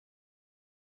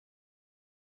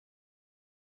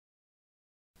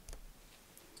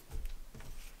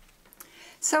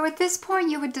 So at this point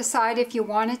you would decide if you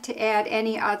wanted to add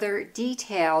any other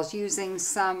details using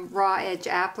some raw edge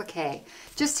applique.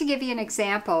 Just to give you an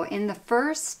example, in the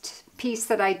first piece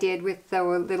that I did with the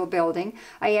little building,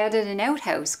 I added an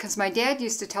outhouse because my dad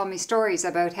used to tell me stories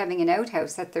about having an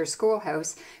outhouse at their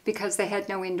schoolhouse because they had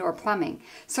no indoor plumbing.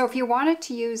 So if you wanted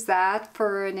to use that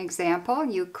for an example,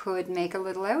 you could make a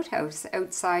little outhouse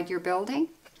outside your building.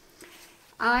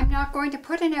 I'm not going to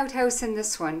put an outhouse in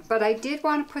this one, but I did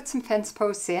want to put some fence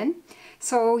posts in.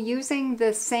 So using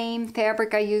the same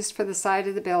fabric I used for the side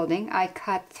of the building, I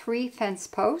cut 3 fence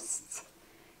posts,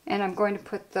 and I'm going to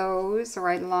put those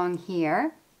right along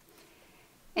here.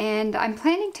 And I'm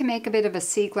planning to make a bit of a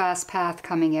sea glass path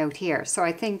coming out here. So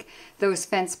I think those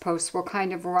fence posts will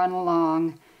kind of run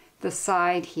along the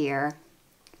side here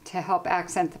to help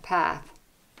accent the path.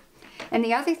 And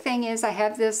the other thing is I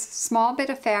have this small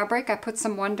bit of fabric. I put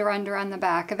some Wonder Under on the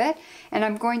back of it, and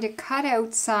I'm going to cut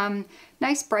out some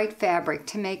nice bright fabric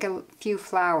to make a few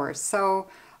flowers. So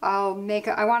I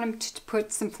want to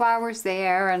put some flowers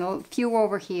there and a few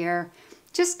over here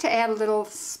just to add a little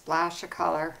splash of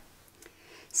color.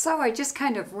 So I just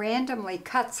kind of randomly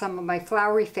cut some of my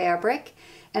flowery fabric,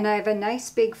 and I have a nice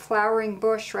big flowering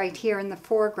bush right here in the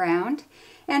foreground.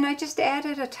 And I just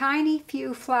added a tiny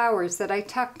few flowers that I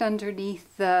tucked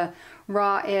underneath the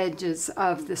raw edges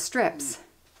of the strips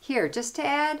here, just to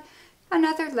add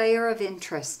another layer of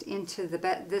interest into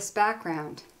this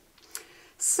background.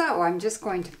 So I'm just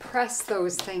going to press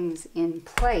those things in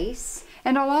place.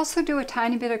 And I'll also do a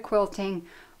tiny bit of quilting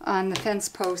on the fence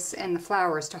posts and the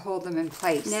flowers to hold them in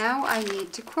place. Now I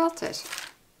need to quilt it.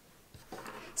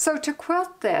 So to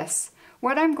quilt this,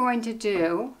 what I'm going to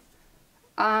do,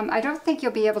 I don't think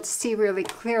you'll be able to see really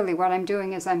clearly what I'm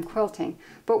doing as I'm quilting,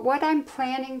 but what I'm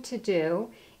planning to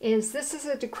do is, this is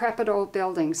a decrepit old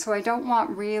building, so I don't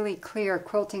want really clear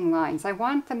quilting lines. I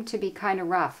want them to be kind of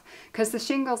rough because the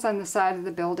shingles on the side of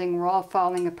the building were all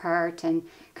falling apart and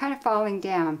kind of falling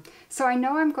down. So I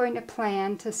know I'm going to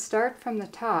plan to start from the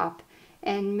top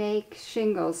and make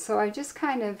shingles. So I just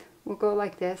kind of will go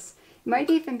like this. It might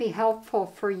even be helpful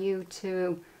for you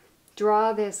to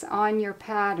draw this on your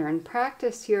pattern.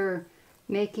 Practice your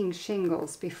making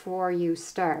shingles before you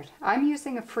start. I'm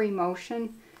using a free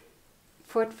motion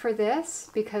foot for this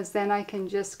because then I can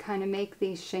just kind of make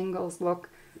these shingles look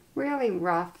really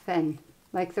rough and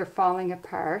like they're falling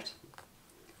apart.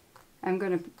 I'm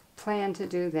going to plan to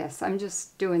do this. I'm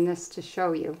just doing this to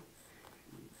show you.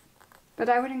 But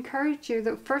I would encourage you,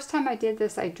 the first time I did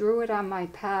this, I drew it on my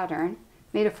pattern,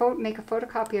 make a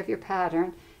photocopy of your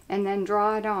pattern, and then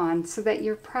draw it on so that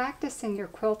you're practicing your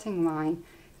quilting line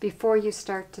before you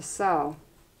start to sew.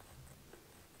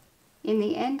 In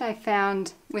the end, I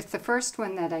found with the first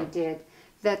one that I did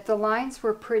that the lines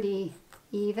were pretty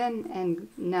even and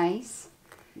nice,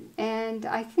 and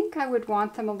I think I would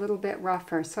want them a little bit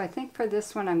rougher. So I think for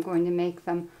this one I'm going to make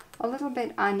them a little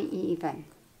bit uneven.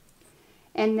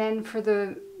 And then for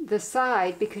the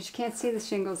side, because you can't see the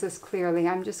shingles as clearly,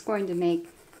 I'm just going to make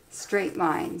straight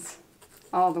lines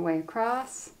all the way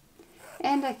across.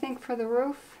 And I think for the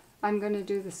roof, I'm going to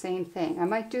do the same thing. I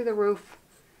might do the roof,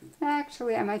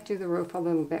 actually I might do the roof a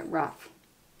little bit rough.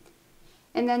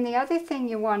 And then the other thing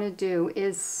you want to do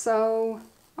is sew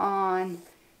on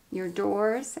your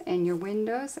doors and your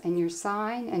windows and your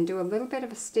sign and do a little bit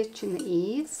of a stitch in the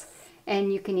eaves.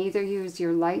 And you can either use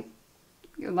your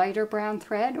lighter brown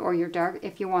thread or your dark,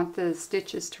 if you want the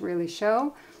stitches to really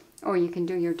show, or you can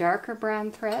do your darker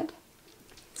brown thread.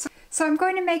 So I'm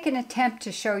going to make an attempt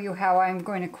to show you how I'm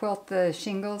going to quilt the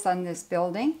shingles on this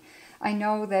building. I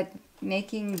know that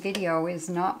making video is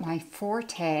not my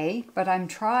forte, but I'm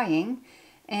trying.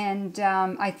 And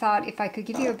I thought if I could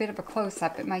give you a bit of a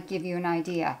close-up, it might give you an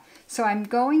idea. So I'm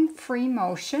going free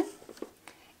motion,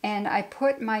 and I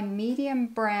put my medium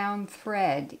brown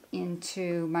thread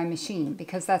into my machine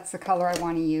because that's the color I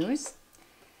want to use.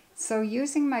 So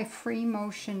using my free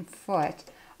motion foot,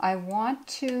 I want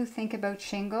to think about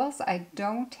shingles. I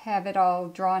don't have it all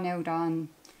drawn out on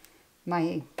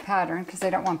my pattern because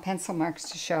I don't want pencil marks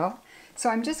to show. So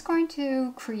I'm just going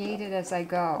to create it as I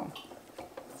go.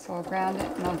 So I'll ground it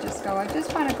and I'll just go, I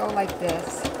just want to go like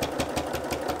this.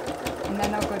 And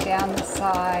then I'll go down the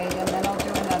side and then I'll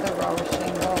do another row of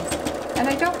shingles. And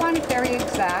I don't want it very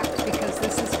exact because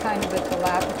this is kind of a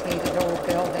dilapidated old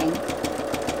building.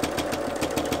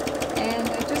 And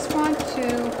I just want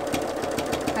to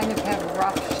kind of have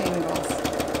rough shingles.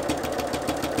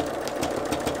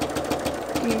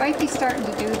 You might be starting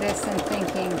to do this and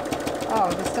thinking,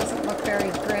 oh, this doesn't look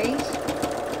very great.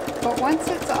 But once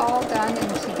it's all done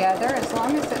and together, as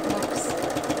long as it looks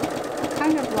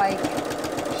kind of like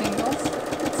shingles,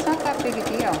 it's not that big a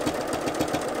deal.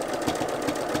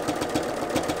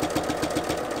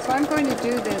 So I'm going to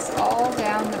do this all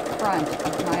down the front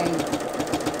of my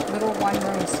little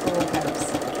one-room schoolhouse.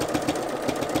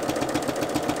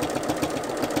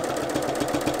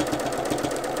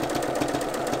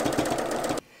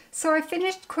 So I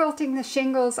finished quilting the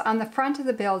shingles on the front of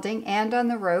the building and on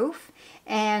the roof,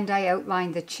 and I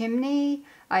outlined the chimney,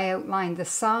 I outlined the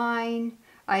sign,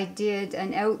 I did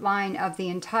an outline of the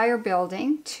entire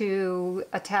building to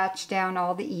attach down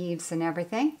all the eaves and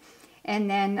everything, and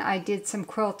then I did some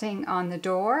quilting on the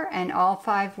door and all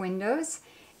 5 windows,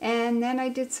 and then I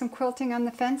did some quilting on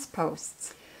the fence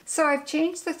posts. So I've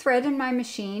changed the thread in my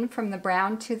machine from the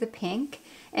brown to the pink,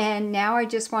 and now I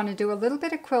just want to do a little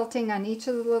bit of quilting on each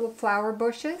of the little flower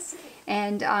bushes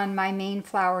and on my main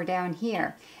flower down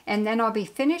here. And then I'll be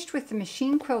finished with the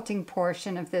machine quilting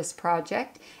portion of this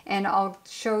project, and I'll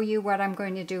show you what I'm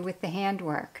going to do with the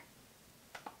handwork.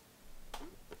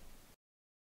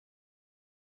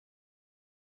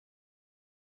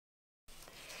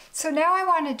 So now I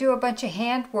want to do a bunch of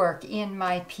handwork in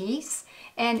my piece,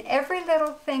 and every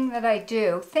little thing that I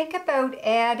do, think about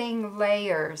adding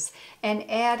layers, and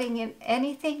adding in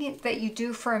anything that you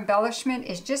do for embellishment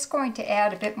is just going to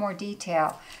add a bit more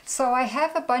detail. So I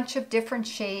have a bunch of different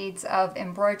shades of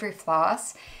embroidery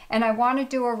floss, and I want to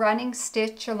do a running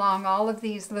stitch along all of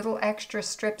these little extra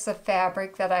strips of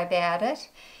fabric that I've added,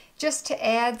 just to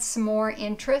add some more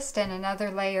interest and another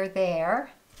layer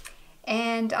there.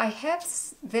 And I have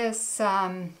this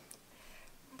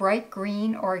bright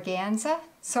green organza,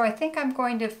 so I think I'm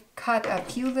going to cut a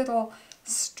few little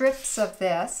strips of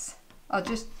this. I'll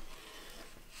just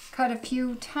cut a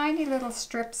few tiny little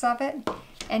strips of it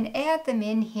and add them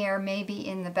in here, maybe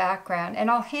in the background, and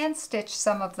I'll hand stitch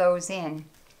some of those in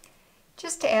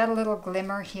just to add a little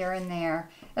glimmer here and there,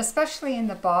 especially in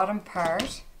the bottom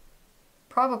part,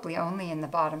 probably only in the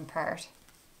bottom part.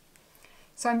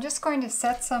 So I'm just going to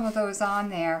set some of those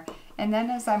on there, and then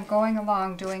as I'm going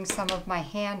along doing some of my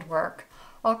handwork,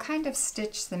 I'll kind of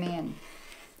stitch them in.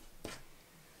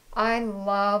 I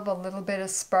love a little bit of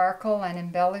sparkle and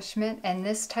embellishment, and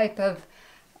this type of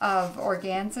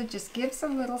organza just gives a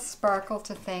little sparkle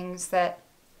to things that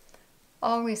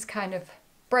always kind of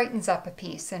brightens up a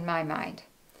piece in my mind.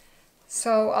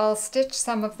 So I'll stitch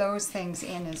some of those things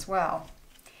in as well.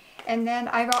 And then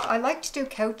I like to do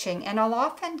couching, and I'll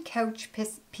often couch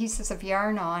pieces of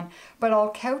yarn on, but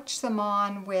I'll couch them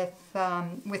on with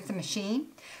the machine.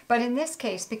 But in this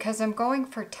case, because I'm going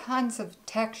for tons of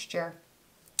texture,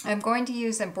 I'm going to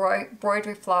use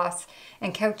embroidery floss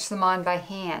and couch them on by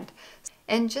hand.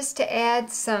 And just to add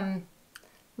some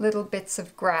little bits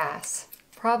of grass,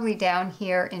 probably down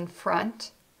here in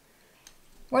front.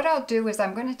 What I'll do is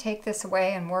I'm going to take this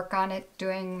away and work on it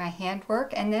doing my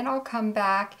handwork, and then I'll come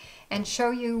back and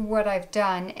show you what I've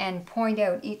done and point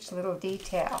out each little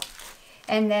detail.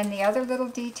 And then the other little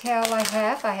detail I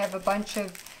have a bunch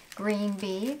of green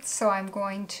beads, so I'm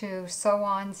going to sew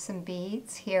on some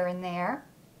beads here and there.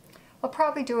 I'll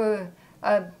probably do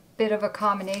a bit of a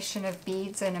combination of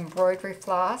beads and embroidery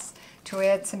floss to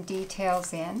add some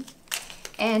details in.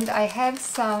 And I have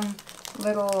some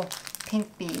little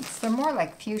pink beads. They're more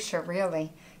like fuchsia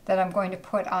really, that I'm going to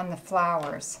put on the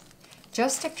flowers.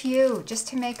 Just a few, just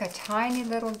to make a tiny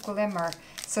little glimmer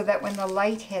so that when the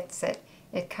light hits it,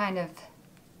 it kind of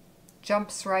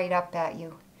jumps right up at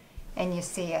you and you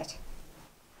see it.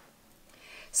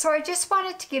 So I just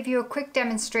wanted to give you a quick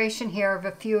demonstration here of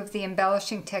a few of the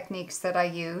embellishing techniques that I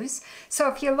use. So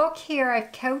if you look here,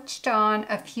 I've couched on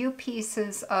a few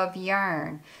pieces of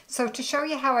yarn. So to show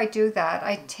you how I do that,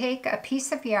 I take a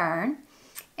piece of yarn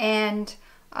and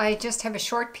I just have a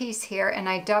short piece here and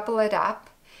I double it up,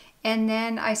 and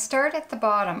then I start at the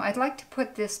bottom. I'd like to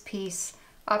put this piece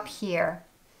up here.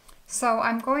 So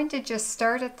I'm going to just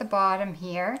start at the bottom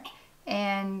here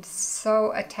and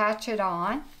so attach it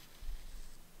on.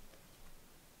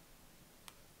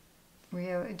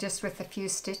 Really, just with a few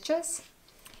stitches,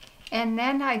 and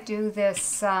then I do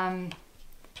this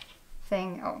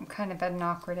thing. Oh, I'm kind of at an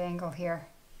awkward angle here,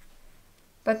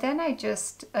 but then I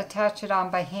just attach it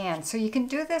on by hand. So you can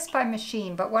do this by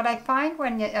machine, but what I find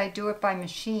when I do it by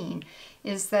machine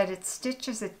is that it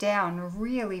stitches it down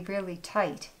really, really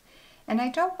tight, and I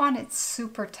don't want it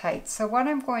super tight. So what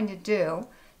I'm going to do,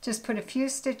 just put a few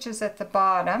stitches at the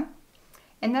bottom,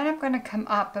 and then I'm going to come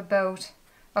up about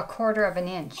 1/4 of an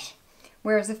inch.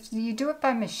 Whereas if you do it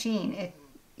by machine,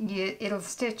 it'll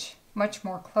stitch much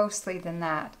more closely than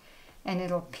that, and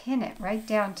it'll pin it right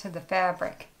down to the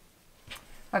fabric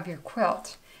of your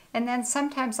quilt. And then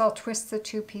sometimes I'll twist the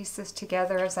two pieces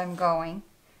together as I'm going,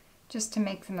 just to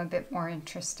make them a bit more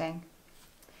interesting.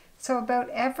 So about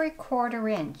every 1/4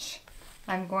 inch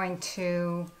I'm going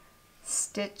to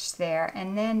stitch there,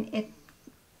 and then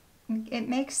it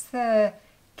makes the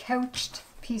couched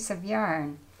piece of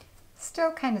yarn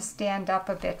still kind of stand up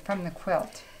a bit from the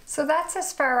quilt. So that's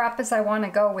as far up as I want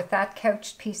to go with that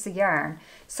couched piece of yarn.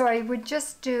 So I would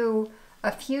just do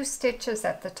a few stitches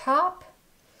at the top.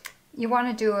 You want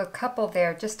to do a couple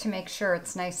there just to make sure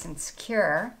it's nice and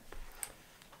secure.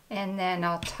 And then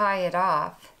I'll tie it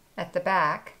off at the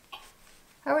back.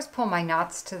 I always pull my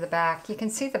knots to the back. You can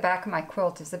see the back of my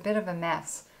quilt is a bit of a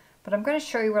mess, but I'm going to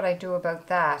show you what I do about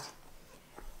that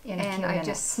in a few minutes. And I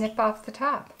just snip off the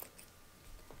top,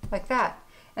 like that.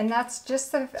 And that's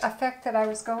just the effect that I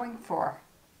was going for.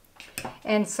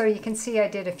 And so you can see I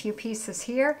did a few pieces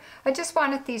here. I just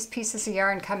wanted these pieces of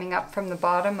yarn coming up from the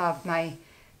bottom of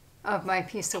my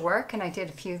piece of work, and I did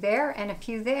a few there and a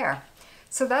few there.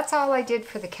 So that's all I did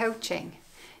for the couching.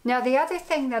 Now the other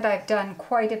thing that I've done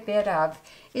quite a bit of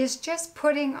is just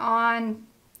putting on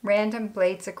random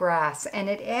blades of grass, and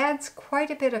it adds quite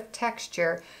a bit of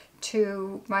texture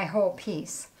to my whole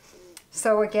piece.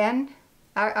 So again,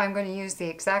 I'm going to use the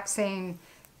exact same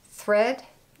thread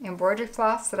embroidery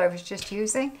floss that I was just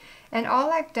using, and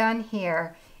all I've done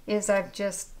here is I've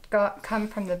just come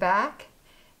from the back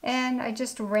and I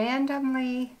just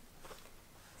randomly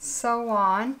sew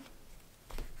on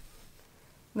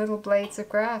little blades of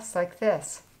grass like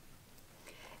this.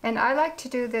 And I like to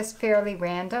do this fairly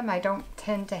random. I don't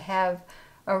tend to have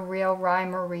a real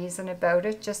rhyme or reason about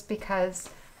it, just because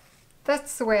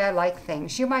that's the way I like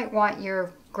things. You might want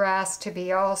your grass to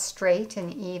be all straight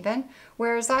and even,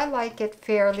 whereas I like it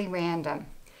fairly random.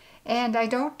 And I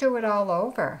don't do it all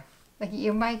over. Like,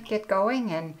 you might get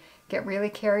going and get really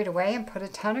carried away and put a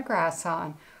ton of grass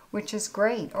on, which is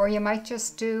great. Or you might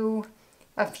just do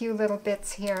a few little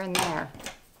bits here and there.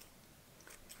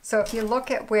 So if you look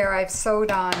at where I've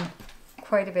sewed on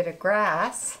quite a bit of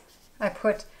grass, I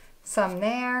put some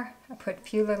there, I put a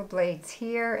few little blades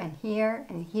here and here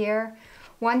and here.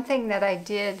 One thing that I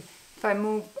did, if I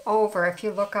move over, if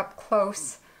you look up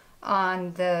close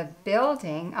on the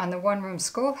building, on the one-room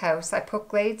schoolhouse, I put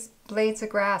blades of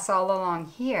grass all along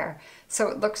here, so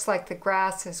it looks like the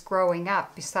grass is growing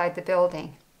up beside the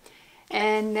building.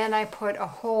 And then I put a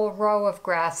whole row of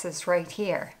grasses right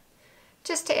here,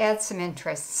 just to add some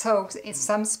interest. So in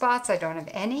some spots I don't have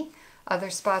any, other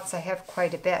spots I have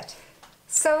quite a bit.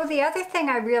 So the other thing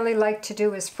I really like to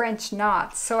do is French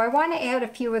knots. So I want to add a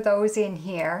few of those in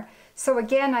here. So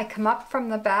again, I come up from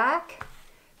the back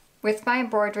with my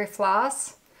embroidery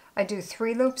floss. I do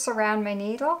 3 loops around my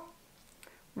needle,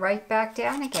 right back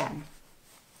down again.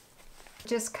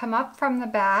 Just come up from the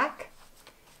back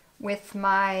with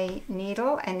my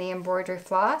needle and the embroidery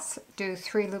floss, do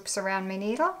 3 loops around my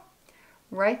needle,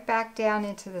 right back down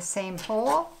into the same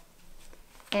hole,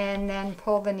 and then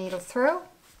pull the needle through,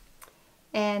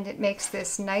 and it makes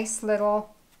this nice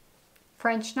little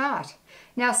French knot.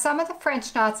 Now some of the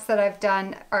French knots that I've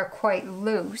done are quite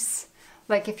loose.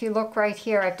 Like if you look right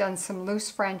here, I've done some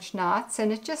loose French knots,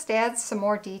 and it just adds some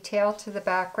more detail to the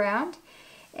background.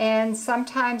 And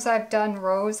sometimes I've done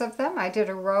rows of them. I did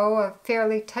a row of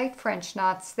fairly tight French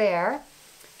knots there,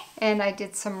 and I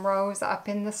did some rows up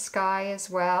in the sky as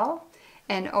well,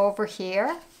 and over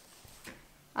here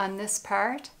on this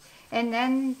part. And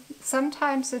then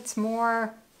sometimes it's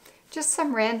more just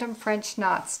some random French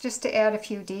knots, just to add a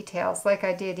few details like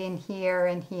I did in here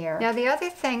and here. Now the other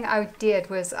thing I did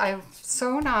was I've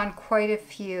sewn on quite a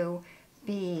few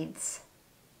beads.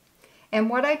 And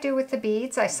what I do with the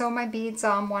beads, I sew my beads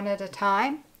on one at a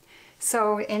time.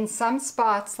 So in some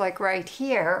spots, like right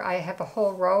here, I have a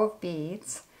whole row of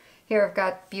beads. Here I've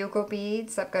got bugle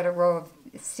beads, I've got a row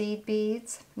of seed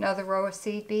beads, another row of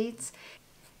seed beads.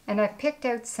 And I've picked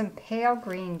out some pale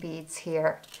green beads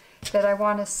here that I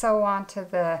want to sew onto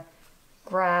the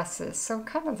grasses. So it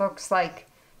kind of looks like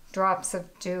drops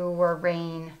of dew or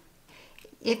rain.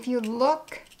 If you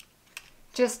look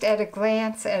just at a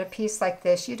glance at a piece like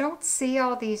this, you don't see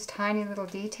all these tiny little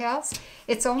details.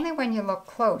 It's only when you look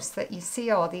close that you see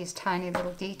all these tiny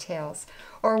little details,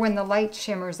 or when the light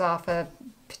shimmers off a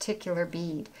particular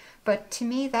bead. But to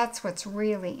me, that's what's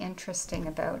really interesting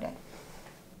about it.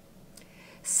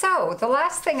 So the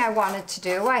last thing I wanted to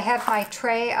do, I have my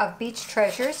tray of beach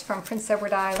treasures from Prince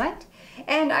Edward Island,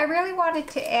 and I really wanted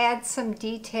to add some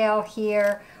detail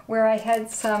here where I had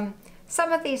some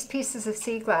of these pieces of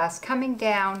sea glass coming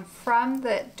down from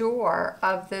the door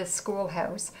of the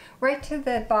schoolhouse right to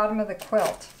the bottom of the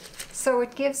quilt. So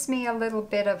it gives me a little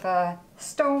bit of a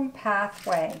stone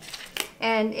pathway,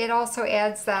 and it also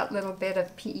adds that little bit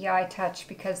of PEI touch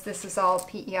because this is all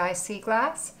PEI sea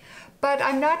glass. But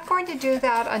I'm not going to do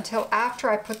that until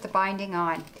after I put the binding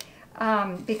on,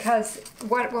 because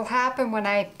what will happen when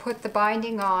I put the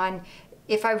binding on,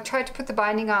 if I try to put the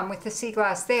binding on with the sea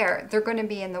glass there, they're going to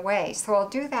be in the way. So I'll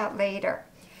do that later.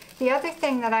 The other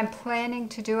thing that I'm planning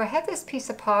to do, I have this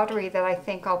piece of pottery that I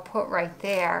think I'll put right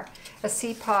there, a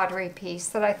sea pottery piece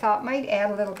that I thought might add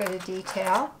a little bit of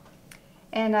detail.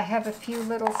 And I have a few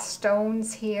little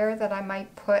stones here that I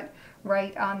might put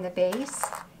right on the base,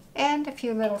 and a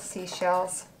few little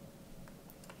seashells.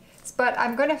 But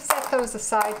I'm going to set those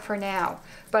aside for now,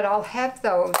 but I'll have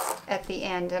those at the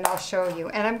end and I'll show you.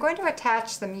 And I'm going to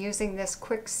attach them using this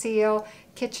Quick Seal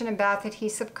Kitchen and Bath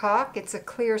Adhesive Caulk. It's a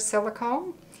clear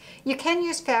silicone. You can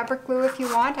use fabric glue if you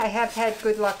want. I have had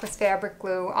good luck with fabric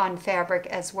glue on fabric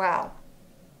as well.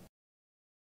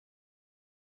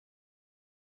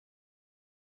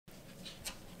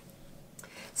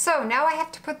 So now I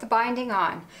have to put the binding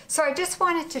on. So I just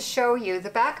wanted to show you the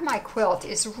back of my quilt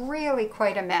is really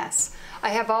quite a mess. I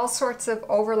have all sorts of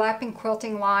overlapping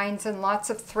quilting lines and lots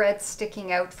of threads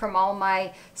sticking out from all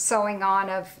my sewing on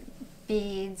of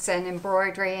beads and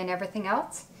embroidery and everything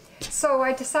else. So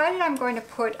I decided I'm going to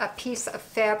put a piece of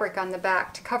fabric on the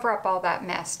back to cover up all that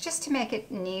mess, just to make it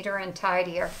neater and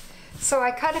tidier. So I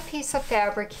cut a piece of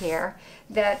fabric here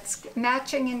that's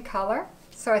matching in color.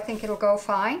 So I think it'll go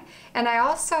fine. And I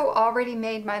also already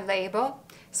made my label.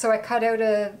 So I cut out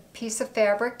a piece of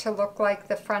fabric to look like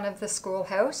the front of the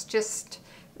schoolhouse, just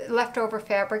leftover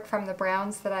fabric from the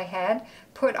browns that I had.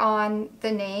 Put on the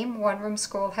name, One Room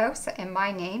Schoolhouse, and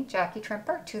my name, Jackie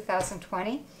Trimper,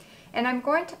 2020. And I'm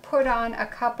going to put on a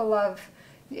couple of,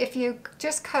 if you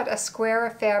just cut a square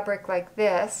of fabric like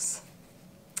this,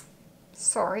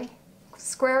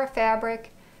 square of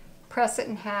fabric, press it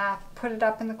in half, put it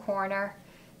up in the corner.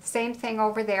 Same thing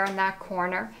over there in that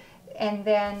corner, and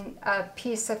then a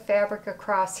piece of fabric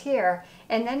across here,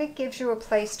 and then it gives you a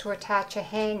place to attach a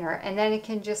hanger, and then it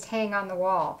can just hang on the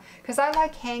wall. Because I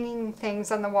like hanging things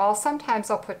on the wall.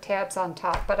 Sometimes I'll put tabs on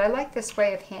top, but I like this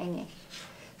way of hanging.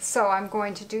 So I'm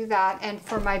going to do that, and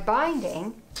for my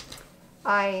binding,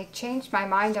 I changed my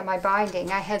mind on my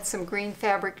binding. I had some green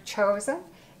fabric chosen,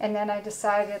 and then I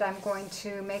decided I'm going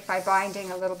to make my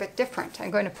binding a little bit different. I'm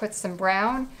going to put some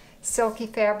brown silky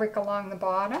fabric along the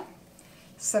bottom,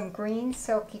 some green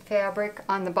silky fabric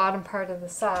on the bottom part of the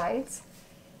sides,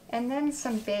 and then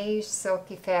some beige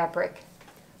silky fabric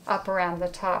up around the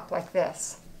top like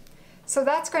this. So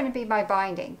that's going to be my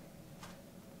binding.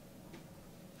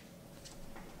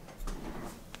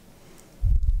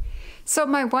 So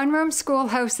my one-room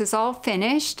schoolhouse is all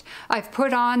finished. I've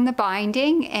put on the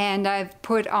binding and I've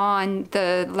put on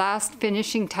the last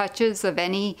finishing touches of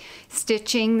any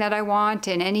stitching that I want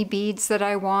and any beads that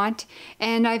I want.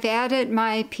 And I've added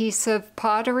my piece of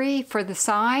pottery for the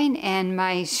sign and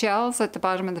my shells at the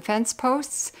bottom of the fence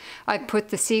posts. I've put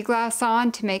the sea glass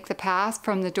on to make the path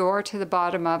from the door to the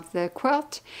bottom of the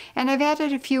quilt. And I've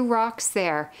added a few rocks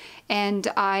there. And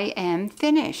I am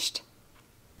finished.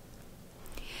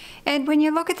 And when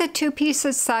you look at the two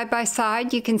pieces side by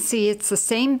side, you can see it's the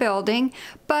same building,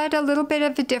 but a little bit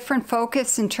of a different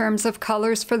focus in terms of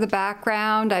colors for the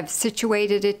background. I've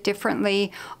situated it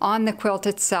differently on the quilt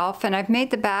itself, and I've made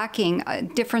the backing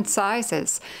different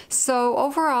sizes. So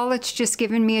overall, it's just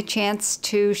given me a chance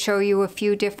to show you a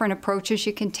few different approaches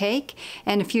you can take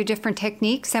and a few different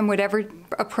techniques, and whatever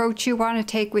approach you want to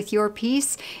take with your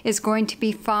piece is going to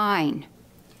be fine.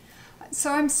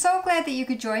 So I'm so glad that you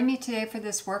could join me today for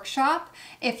this workshop.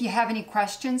 If you have any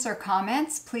questions or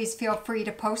comments, please feel free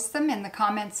to post them in the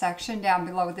comment section down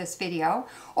below this video,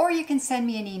 or you can send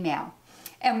me an email.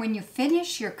 And when you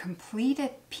finish your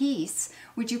completed piece,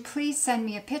 would you please send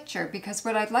me a picture? Because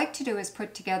what I'd like to do is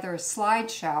put together a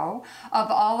slideshow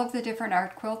of all of the different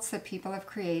art quilts that people have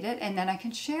created, and then I can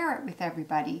share it with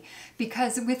everybody.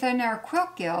 Because within our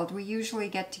quilt guild, we usually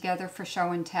get together for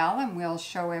show and tell, and we'll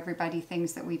show everybody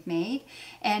things that we've made.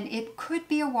 And it could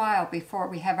be a while before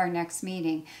we have our next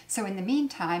meeting. So in the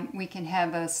meantime, we can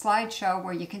have a slideshow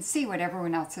where you can see what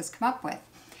everyone else has come up with.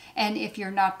 And if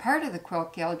you're not part of the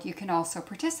Quilt Guild, you can also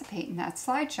participate in that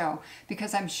slideshow,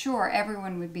 because I'm sure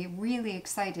everyone would be really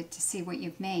excited to see what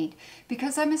you've made,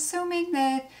 because I'm assuming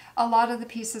that a lot of the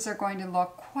pieces are going to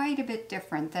look quite a bit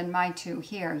different than my two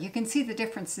here. You can see the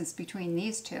differences between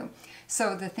these two.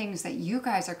 So the things that you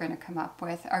guys are going to come up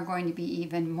with are going to be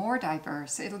even more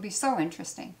diverse. It'll be so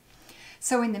interesting.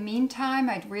 So in the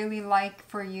meantime, I'd really like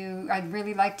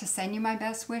to send you my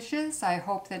best wishes. I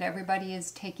hope that everybody is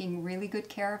taking really good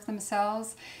care of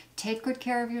themselves. Take good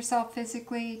care of yourself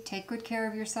physically, take good care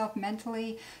of yourself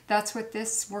mentally. That's what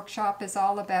this workshop is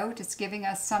all about. It's giving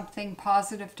us something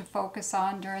positive to focus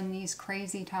on during these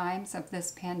crazy times of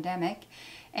this pandemic.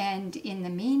 And in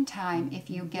the meantime, if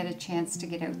you get a chance to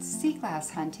get out sea glass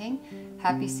hunting,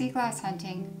 happy sea glass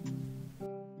hunting.